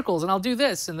people in circles, and I'll do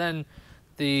this. And then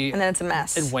it's a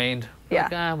mess. It waned. Yeah.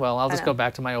 Like, well, I'll just go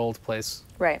back to my old place,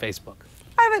 right. Facebook.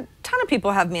 I have a ton of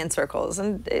people have me in circles,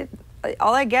 and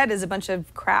all I get is a bunch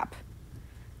of crap.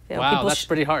 You know, wow, that's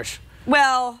pretty harsh.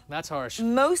 Well, that's harsh.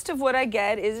 Most of what I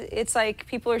get is it's like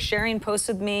people are sharing posts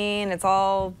with me, and it's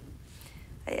all.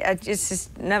 It's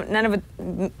just none of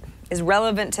it is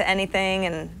relevant to anything,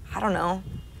 and I don't know.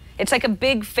 It's like a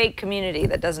big fake community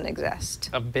that doesn't exist.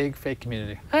 A big fake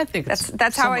community. I think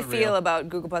that's how I feel real. about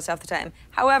Google Plus half the time.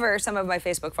 However, some of my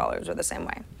Facebook followers are the same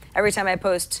way. Every time I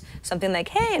post something like,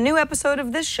 "Hey, a new episode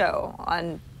of this show"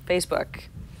 on Facebook,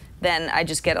 then I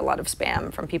just get a lot of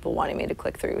spam from people wanting me to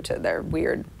click through to their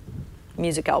weird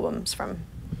music albums from.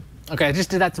 Okay, I just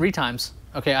did that 3 times.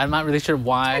 Okay, I'm not really sure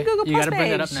why. You got to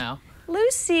bring that up now.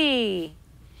 Lucy.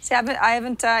 See, I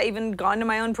haven't even gone to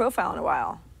my own profile in a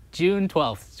while. June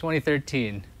 12th,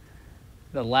 2013.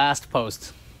 The last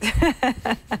post.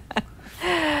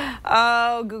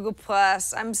 Oh, Google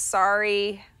Plus. I'm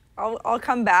sorry. I'll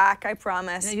come back, I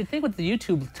promise. Yeah, you'd think with the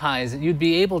YouTube ties that you'd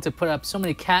be able to put up so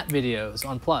many cat videos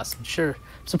on Plus. I'm sure.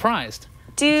 I'm surprised.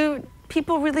 Do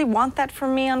people really want that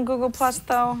from me on Google Plus,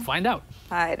 though? Find out.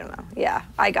 I don't know. Yeah,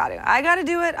 I got to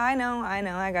do it. I know,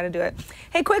 I got to do it.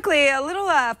 Hey, quickly, a little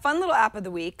fun little app of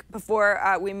the week before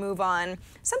we move on.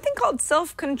 Something called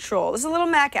Self-Control. This is a little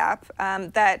Mac app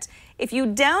that if you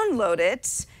download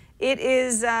it, it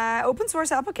is open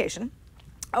source application,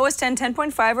 OS 10,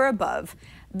 10.5 or above,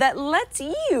 that lets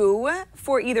you,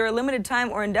 for either a limited time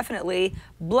or indefinitely,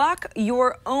 block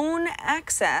your own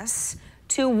access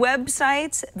to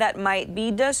websites that might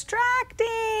be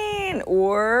distracting,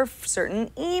 or certain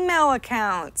email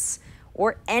accounts,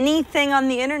 or anything on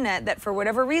the internet that for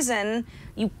whatever reason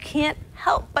you can't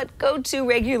help but go to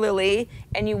regularly,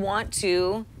 and you want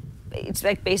to, it's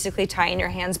like basically tying your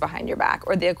hands behind your back,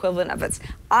 or the equivalent of it.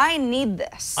 I need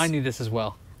this. I need this as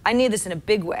well. I need this in a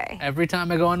big way. Every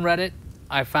time I go on Reddit,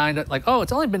 I find it like, oh,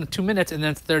 it's only been 2 minutes, and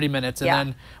then it's 30 minutes. And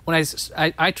then when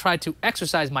I try to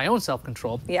exercise my own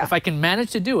self-control, if I can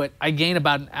manage to do it, I gain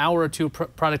about an hour or 2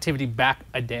 productivity back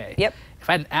a day. Yep. If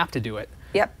I had an app to do it,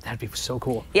 that'd be so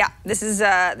cool. Yeah, this is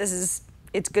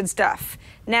it's good stuff.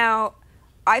 Now,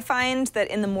 I find that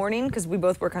in the morning, because we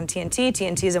both work on TNT,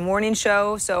 TNT is a morning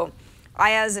show, so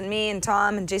Ayaz and me and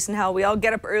Tom and Jason Hell, we all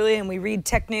get up early and we read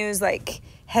tech news, like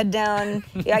head down.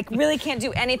 I really can't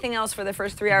do anything else for the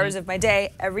first 3 hours of my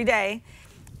day, every day.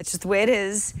 It's just the way it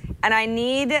is. And I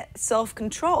need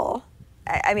self-control.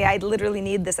 I mean, I literally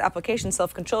need this application,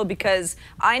 self-control, because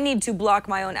I need to block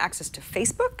my own access to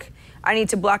Facebook. I need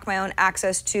to block my own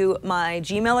access to my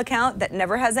Gmail account that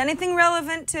never has anything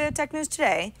relevant to Tech News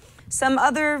Today. Some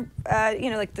other,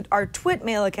 like our Twit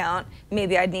mail account,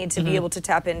 maybe I'd need to be able to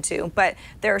tap into. But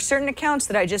there are certain accounts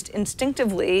that I just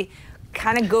instinctively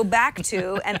kind of go back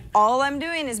to, and all I'm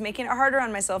doing is making it harder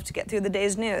on myself to get through the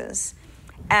day's news.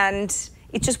 And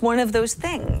it's just one of those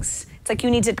things. It's like you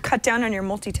need to cut down on your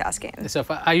multitasking. So if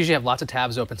I usually have lots of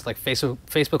tabs open, so like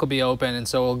Facebook will be open, and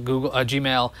so will Google,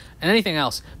 Gmail, and anything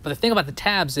else. But the thing about the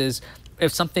tabs is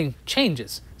if something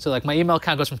changes. So like my email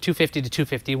account goes from 250 to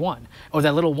 251, or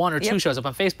that little 1 or 2 shows up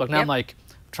on Facebook. Now I'm like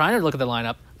trying to look at the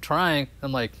lineup,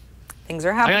 I'm like, things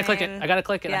are happening. I gotta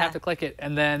click it. I have to click it,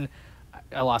 and then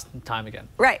I lost time again.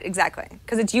 Right, exactly.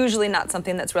 Because it's usually not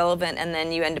something that's relevant, and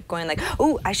then you end up going like,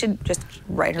 oh, I should just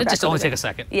write her back. It just only take a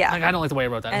second. Yeah. Like, I don't like the way I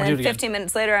wrote that. And then 15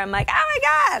 minutes later, I'm like, oh my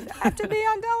God, I have to be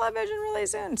on television really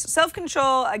soon. So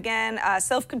self-control, again,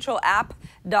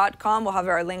 selfcontrolapp.com. We'll have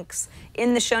our links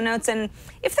in the show notes. And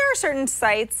if there are certain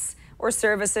sites or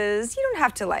services, you don't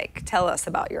have to like tell us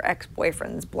about your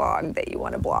ex-boyfriend's blog that you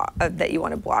want to block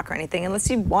or anything, unless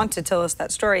you want to tell us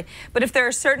that story. But if there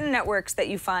are certain networks that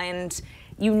you find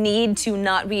you need to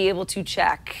not be able to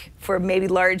check for maybe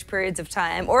large periods of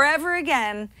time or ever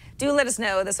again, do let us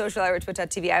know, the social hour at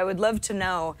twit.tv. I would love to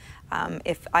know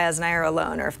if Ayaz and I are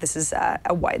alone or if this is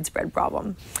a widespread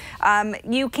problem.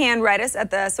 You can write us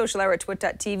at the social hour at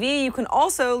twit.tv. You can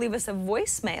also leave us a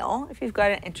voicemail if you've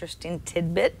got an interesting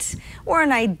tidbit or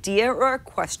an idea or a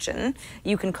question.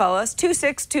 You can call us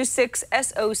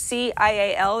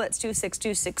 2626-SOCIAL. That's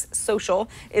 2626-SOCIAL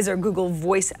is our Google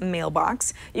Voice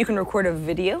mailbox. You can record a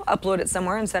video, upload it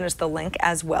somewhere, and send us the link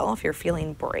as well if you're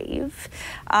feeling brave.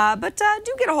 But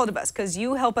do get a hold of us because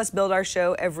you help us build our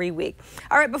show every week.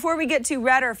 All right, before we get to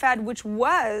Rad or Fad, which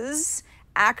was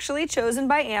actually chosen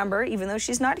by Amber, even though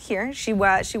she's not here. She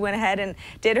went ahead and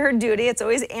did her duty. It's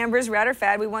always Amber's Rad or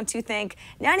Fad. We want to thank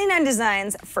 99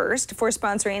 Designs first for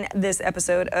sponsoring this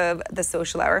episode of The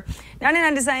Social Hour.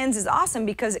 99 Designs is awesome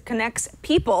because it connects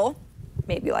people,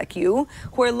 maybe like you,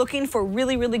 who are looking for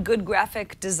really, really good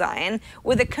graphic design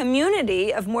with a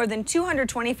community of more than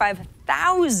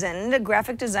 225,000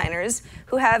 graphic designers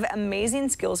who have amazing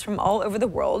skills from all over the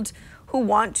world who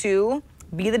want to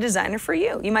be the designer for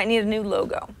you. You might need a new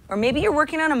logo, or maybe you're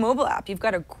working on a mobile app. You've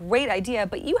got a great idea,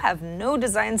 but you have no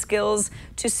design skills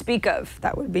to speak of.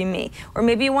 That would be me. Or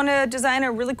maybe you want to design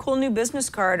a really cool new business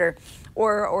card,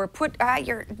 or put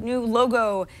your new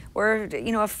logo, or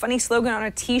a funny slogan on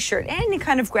a T-shirt. Any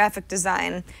kind of graphic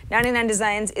design. 99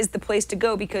 Designs is the place to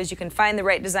go because you can find the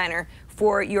right designer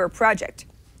for your project.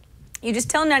 You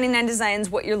just tell 99 Designs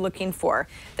what you're looking for.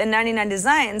 Then 99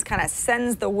 Designs kind of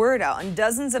sends the word out, and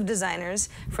dozens of designers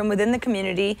from within the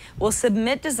community will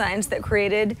submit designs that are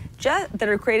created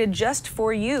just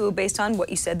for you based on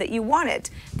what you said that you wanted.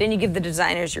 Then you give the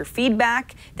designers your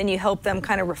feedback, then you help them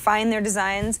kind of refine their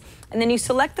designs, and then you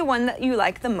select the one that you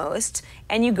like the most,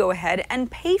 and you go ahead and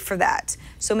pay for that.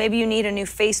 So maybe you need a new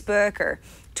Facebook or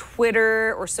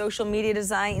Twitter or social media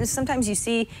design. Sometimes you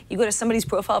go to somebody's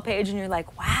profile page and you're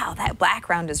like, wow, that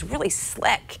background is really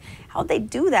slick. How'd they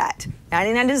do that?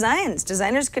 99 Designs.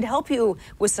 Designers could help you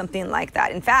with something like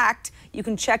that. In fact, you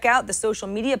can check out the social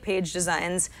media page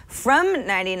designs from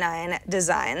 99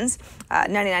 Designs,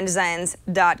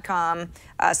 99designs.com,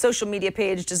 social media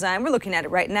page design. We're looking at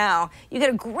it right now. You get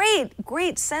a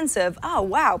great sense of, oh,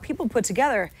 wow, people put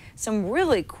together some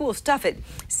really cool stuff. It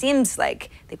seems like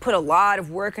they put a lot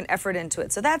of work and effort into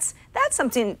it. So that's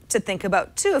something to think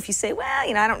about, too. If you say, well,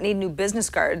 I don't need new business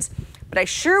cards, but I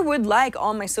sure would like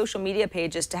all my social media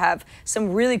pages to have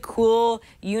some really cool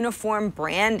uniform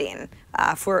branding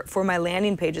for my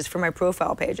landing pages, for my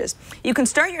profile pages. You can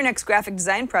start your next graphic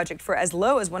design project for as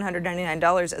low as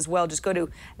 $199 as well. Just go to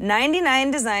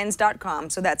 99designs.com.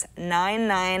 So that's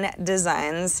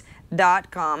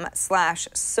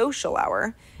 99designs.com/social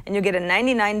hour. And you'll get a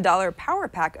 $99 power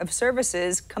pack of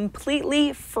services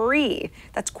completely free.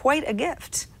 That's quite a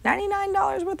gift.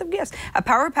 $99 worth of gifts. A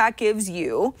power pack gives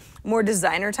you more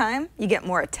designer time. You get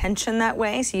more attention that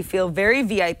way, so you feel very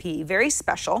VIP, very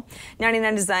special.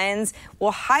 99 Designs will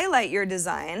highlight your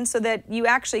design so that you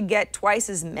actually get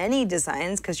twice as many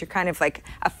designs because you're kind of like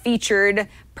a featured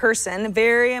person, a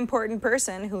very important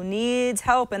person who needs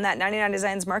help in that 99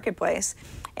 Designs marketplace.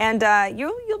 And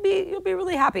you'll be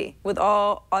really happy with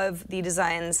all of the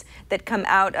designs that come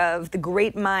out of the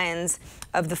great minds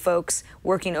of the folks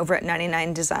working over at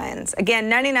 99 Designs. Again,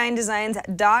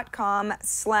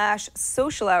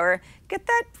 99designs.com/social hour. Get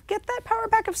that power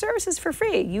pack of services for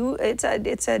free. It's a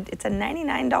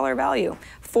 $99 value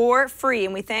for free,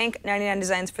 and we thank 99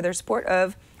 Designs for their support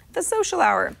of the Social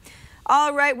Hour.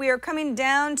 All right, we are coming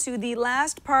down to the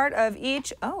last part of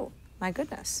each. Oh my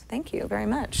goodness! Thank you very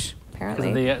much.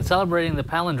 Apparently, celebrating the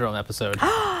palindrome episode.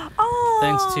 Oh.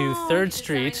 Thanks to 3rd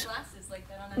Street.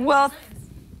 Well,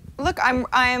 look,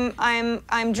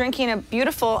 I'm drinking a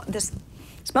beautiful. This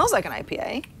smells like an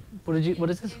IPA. What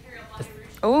is this?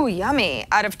 Oh, yummy!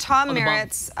 Out of Tom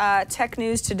Merritt's Tech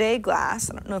News Today glass.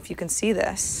 I don't know if you can see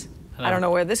this. I don't know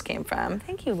where this came from.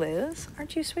 Thank you, Liz.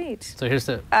 Aren't you sweet? So here's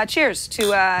the. Cheers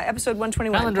to episode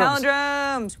 121.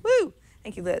 Palindromes. Woo!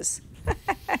 Thank you, Liz.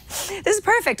 This is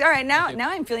perfect. All right, now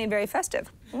I'm feeling very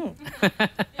festive. Rad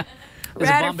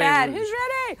or Fad? Who's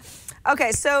ready?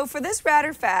 Okay, so for this Rad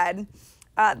or Fad,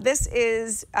 This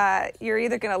is, you're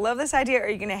either going to love this idea or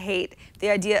you're going to hate the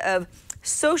idea of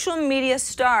social media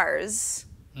stars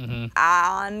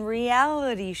on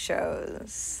reality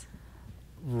shows.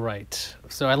 Right.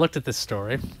 So I looked at this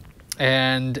story,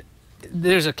 and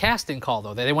there's a casting call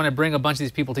though. They want to bring a bunch of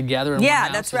these people together in one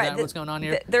house. That's right. Is that what's going on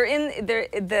here?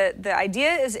 The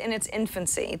idea is in its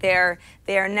infancy. They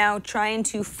are now trying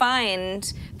to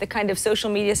find the kind of social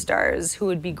media stars who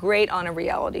would be great on a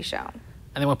reality show.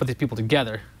 And they want to put these people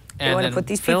together. They want to put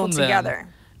these people together.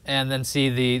 And then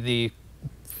see the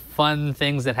fun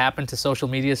things that happen to social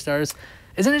media stars.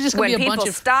 Isn't it just going to be a bunch of... When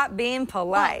people stop being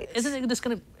polite. Well, isn't it just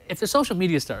going to... If they're social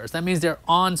media stars, that means they're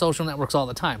on social networks all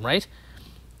the time, right?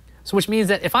 So which means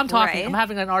that if I'm talking, Right. I'm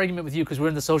having an argument with you because we're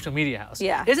in the social media house.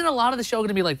 Yeah. Isn't a lot of the show going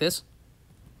to be like this?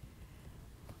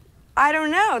 I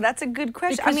don't know. That's a good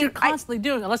question. Because you're constantly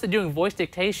doing, unless they're doing voice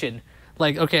dictation,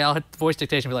 like, okay, I'll hit voice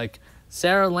dictation and be like,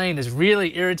 Sarah Lane is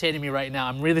really irritating me right now.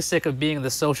 I'm really sick of being in the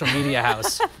social media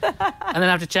house. And then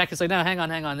I have to check. It's like, no, hang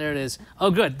on, there it is.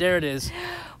 Oh, good, there it is.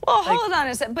 Well, hold on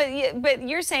a second. But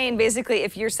you're saying basically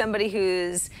if you're somebody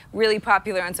who's really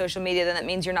popular on social media, then that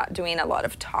means you're not doing a lot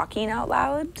of talking out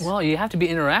loud? Well, you have to be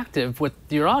interactive with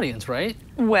your audience, right?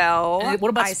 Well, And what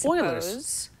about I spoilers?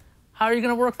 suppose. How are you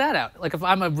going to work that out? Like if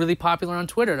I'm a really popular on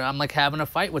Twitter and I'm like having a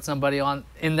fight with somebody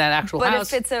in that actual house.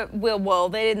 But if it's well,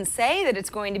 they didn't say that it's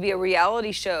going to be a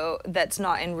reality show that's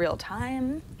not in real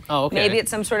time. Oh, okay. Maybe it's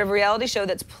some sort of reality show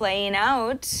that's playing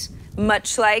out,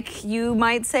 much like you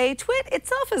might say Twit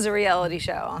itself is a reality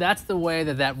show. That's the way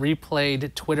that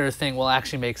replayed Twitter thing will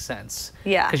actually make sense.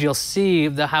 Yeah. Because you'll see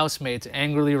the housemates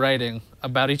angrily writing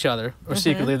about each other or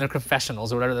secretly in their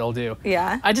confessionals or whatever they'll do.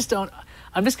 Yeah.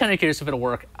 I'm just kind of curious if it'll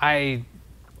work. I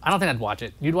don't think I'd watch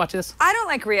it. You'd watch this? I don't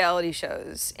like reality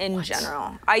shows in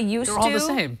general. I used to. They're all the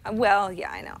same. Well,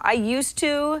 yeah, I know. I used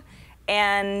to,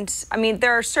 and I mean,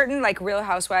 there are certain like Real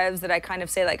Housewives that I kind of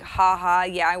say like, ha,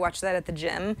 yeah, I watch that at the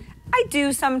gym. I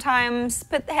do sometimes,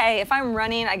 but hey, if I'm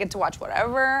running, I get to watch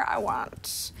whatever I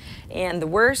want. And the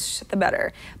worse, the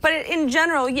better. But in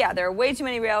general, yeah, there are way too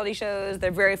many reality shows. They're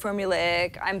very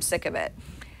formulaic. I'm sick of it.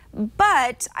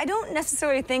 But I don't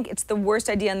necessarily think it's the worst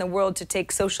idea in the world to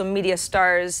take social media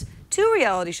stars to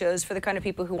reality shows for the kind of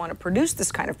people who want to produce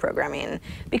this kind of programming,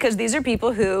 because these are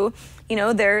people who, you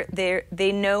know,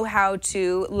 they know how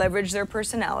to leverage their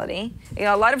personality. You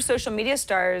know, a lot of social media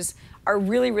stars are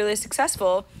really, really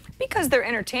successful because they're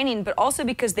entertaining, but also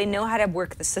because they know how to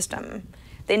work the system.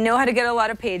 They know how to get a lot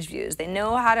of page views. They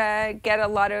know how to get a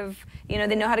lot of, you know,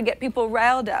 they know how to get people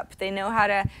riled up. They know how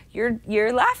to,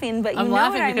 you're laughing, but you know what I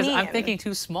mean. I'm laughing because I'm thinking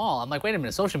too small. I'm like, wait a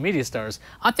minute, social media stars.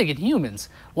 I'm thinking humans.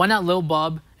 Why not Lil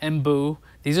Bub and Boo?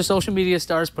 These are social media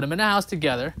stars. Put them in a house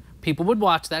together. People would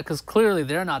watch that because clearly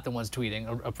they're not the ones tweeting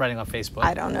or writing on Facebook.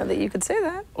 I don't know that you could say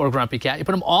that. Or Grumpy Cat. You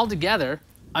put them all together.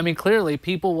 I mean, clearly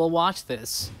people will watch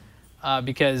this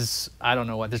because, I don't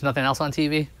know what, there's nothing else on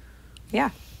TV? Yeah.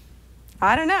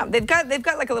 I don't know. They've got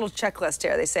like a little checklist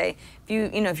here. They say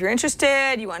if you're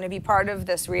interested, you want to be part of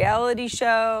this reality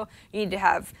show, you need to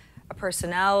have a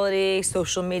personality,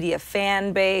 social media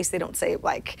fan base. They don't say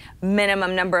like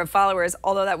minimum number of followers,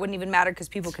 although that wouldn't even matter because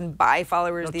people can buy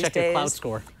followers these days. Check your cloud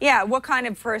score. Yeah, what kind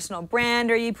of personal brand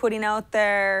are you putting out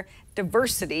there?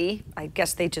 Diversity. I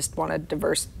guess they just want a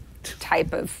diverse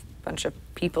type of bunch of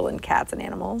people and cats and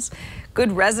animals.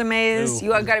 Good resumes. Ooh.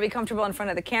 You got to be comfortable in front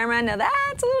of the camera. Now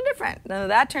that's a little different. Now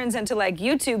that turns into like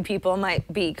YouTube people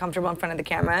might be comfortable in front of the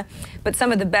camera, but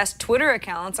some of the best Twitter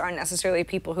accounts aren't necessarily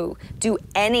people who do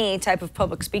any type of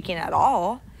public speaking at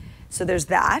all. So there's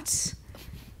that.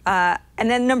 And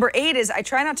then number 8 is I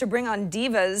try not to bring on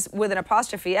divas with an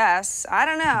apostrophe S. I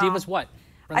don't know. Divas what?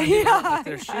 Yeah.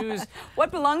 Their shoes.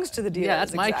 What belongs to the divas? Yeah,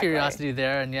 that's my exactly. curiosity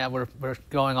there. And yeah, we're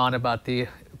going on about the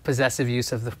possessive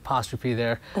use of the apostrophe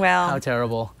there. Well, how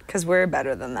terrible. Because we're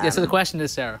better than that. Yeah, so the question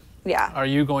is, Sarah. Yeah. Are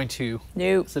you going to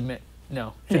submit?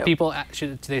 No.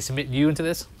 Should they submit you into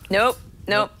this? Nope.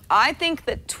 I think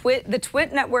that the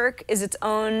Twit network is its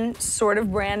own sort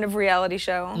of brand of reality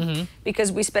show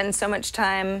because we spend so much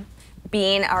time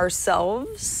being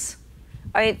ourselves.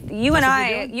 You and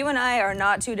I are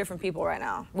not two different people right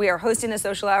now. We are hosting a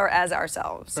social hour as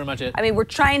ourselves. Pretty much it. I mean, we're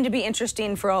trying to be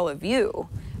interesting for all of you,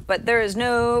 but there is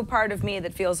no part of me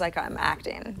that feels like I'm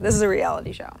acting. This is a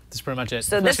reality show. That's pretty much it.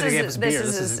 So this is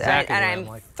exactly and what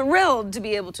I'm like. thrilled to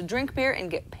be able to drink beer and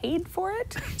get paid for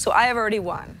it. So I have already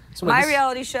won. So my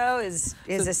reality show is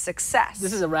a success.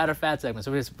 This is a rat or fat segment,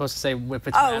 so we're supposed to say if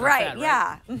it's rat or right, fat, right?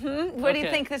 Yeah. What do you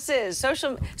think this is?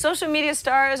 Social media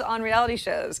stars on reality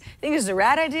shows. Think this is a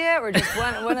rat idea or just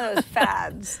one of those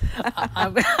fads?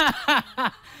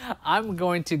 I'm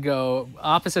going to go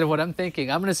opposite of what I'm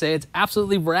thinking. I'm going to say it's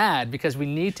absolutely rad. rad because we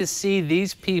need to see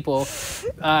these people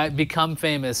become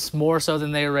famous more so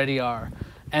than they already are.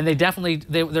 And they definitely,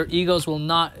 their egos will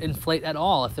not inflate at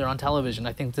all if they're on television.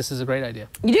 I think this is a great idea.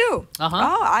 You do? Uh-huh.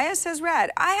 Oh, Aya says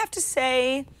rad. I have to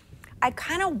say, I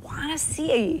kind of want to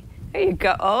see. There you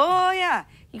go. Oh, yeah.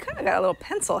 You kind of got a little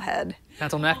pencil head.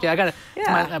 Pencil neck? Yeah, I got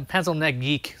Yeah. my pencil neck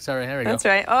geek. Sorry, there we go. That's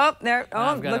right. Oh, there. Oh,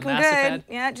 I've got a looking massive good. head.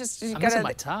 Yeah, just you I'm got missing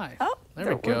my tie. Oh,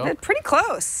 there we go. Pretty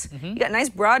close. You got nice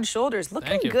broad shoulders. Looking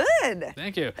Thank you. good.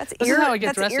 Thank you. That's This is how I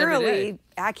get dressed every eerily day.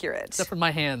 accurate. Except for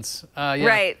my hands. Yeah.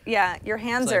 Right. Yeah. Your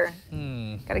hands like, are.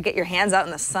 Got to get your hands out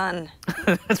in the sun.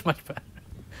 That's much better.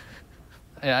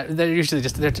 Yeah, they're usually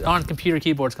they're on computer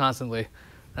keyboards constantly.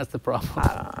 That's the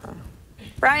problem.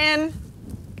 Brian,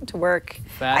 get to work.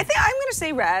 Bad. I think I'm going to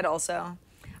say rad also.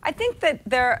 I think that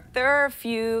there are a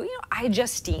few,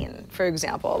 Justine, for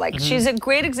example. Like she's a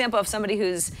great example of somebody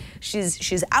who's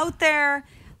she's out there.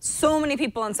 So many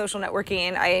people on social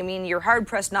networking. I mean, you're hard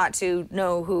pressed not to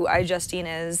know who Justine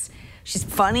is. She's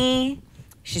funny.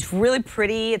 She's really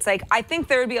pretty. It's like, I think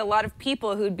there would be a lot of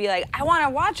people who'd be like, I want to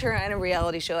watch her in a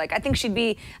reality show. Like, I think she'd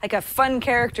be like a fun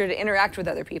character to interact with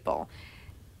other people.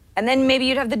 And then maybe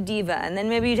you'd have the diva, and then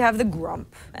maybe you'd have the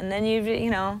grump, and then you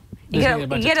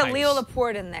get a Leo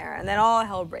Laporte in there, and then all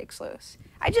hell breaks loose.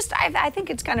 I think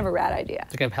it's kind of a rad idea. I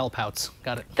think I have Helpouts.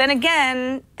 Got it. Then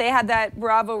again, they had that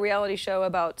Bravo reality show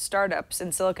about startups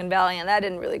in Silicon Valley, and that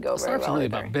didn't really go very well. It's really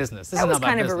either. about business. This That is was not about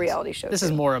kind of business. a reality show. This too.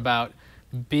 is more about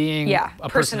being a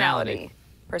personality.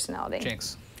 Personality.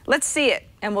 Jinx. Let's see it,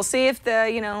 and we'll see if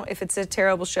if it's a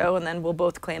terrible show, and then we'll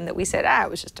both claim that we said, it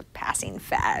was just a passing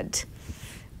fad.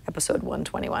 Episode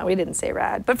 121. We didn't say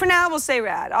rad, but for now we'll say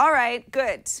rad. All right,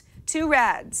 good. 2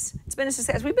 rads. It's been a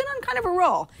success. We've been on kind of a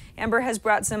roll. Amber has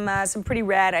brought some pretty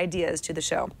rad ideas to the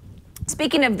show.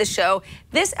 Speaking of the show,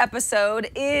 this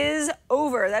episode is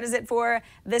over. That is it for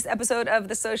this episode of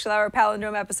the Social Hour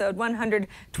Palindrome, episode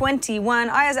 121.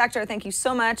 Aya's Actor, thank you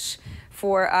so much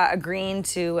for agreeing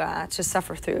to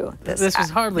suffer through this. This was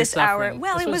hardly this hour. suffering.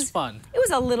 Well, this it was fun. It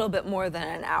was a little bit more than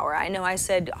an hour. I know I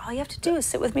said all you have to do is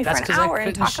sit with me That's for an hour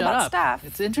and talk shut about up. stuff.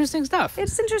 It's interesting stuff.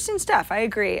 It's interesting stuff. I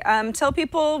agree. Tell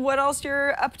people what else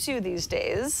you're up to these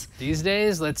days. These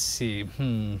days, let's see.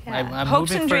 I'm Hopes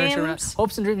moving and furniture dreams. around.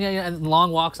 Hopes and dreams. Yeah, and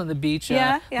long walks on the beach.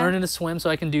 Yeah. Learning to swim so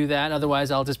I can do that.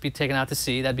 Otherwise, I'll just be taken out to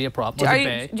sea. That'd be a problem. Are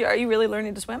bay. you really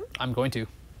learning to swim? I'm going to.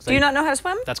 Do you not know how to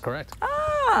swim? That's correct.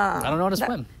 Ah, I don't know how to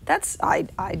swim.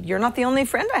 You're not the only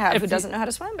friend I have who doesn't know how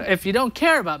to swim. If you don't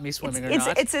care about me swimming or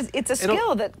not, it's a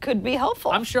skill that could be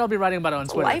helpful. I'm sure I'll be writing about it on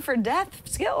Twitter. Life or death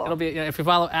skill. It'll be if you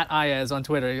follow @Ayaz on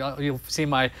Twitter, you'll see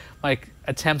my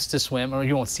attempts to swim, or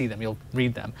you won't see them. You'll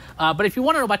read them. But if you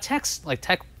want to know about tech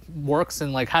works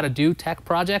and how to do tech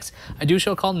projects, I do a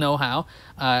show called Know How,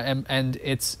 and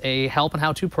it's a help and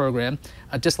how-to program.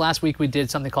 Just last week we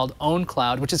did something called Own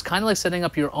Cloud, which is kind of like setting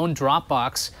up your own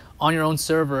Dropbox on your own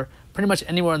server, pretty much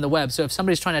anywhere on the web. So if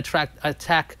somebody's trying to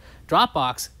attack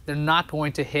Dropbox, they're not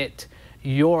going to hit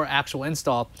your actual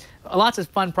install. Lots of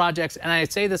fun projects, and I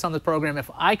say this on the program,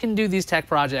 if I can do these tech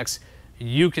projects,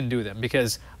 you can do them,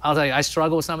 because I'll tell you, I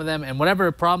struggle with some of them, and whatever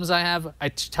problems I have, I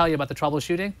tell you about the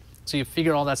troubleshooting. So you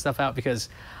figure all that stuff out, because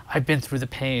I've been through the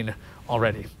pain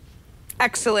already.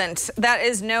 Excellent. That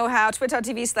is Know How,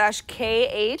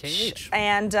 twit.tv/KH.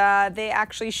 And they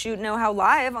actually shoot Know How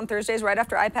live on Thursdays right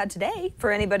after iPad Today for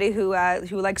anybody who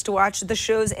likes to watch the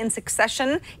shows in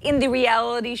succession in the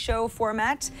reality show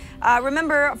format.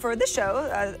 Remember, for this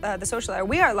show, The Social Hour,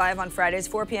 we are live on Fridays,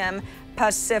 4 p.m.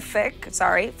 Pacific,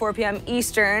 4 p.m.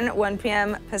 Eastern, 1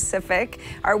 p.m. Pacific.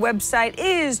 Our website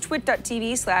is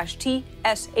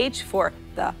twit.tv/TSH for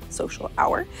The Social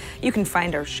Hour. You can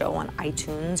find our show on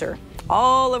iTunes or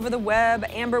all over the web.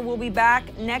 Amber will be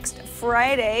back next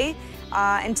Friday.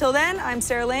 Until then, I'm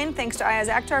Sarah Lane. Thanks to Ayaz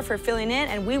Akhtar for filling in,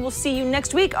 and we will see you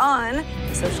next week on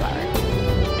The Social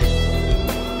Hour.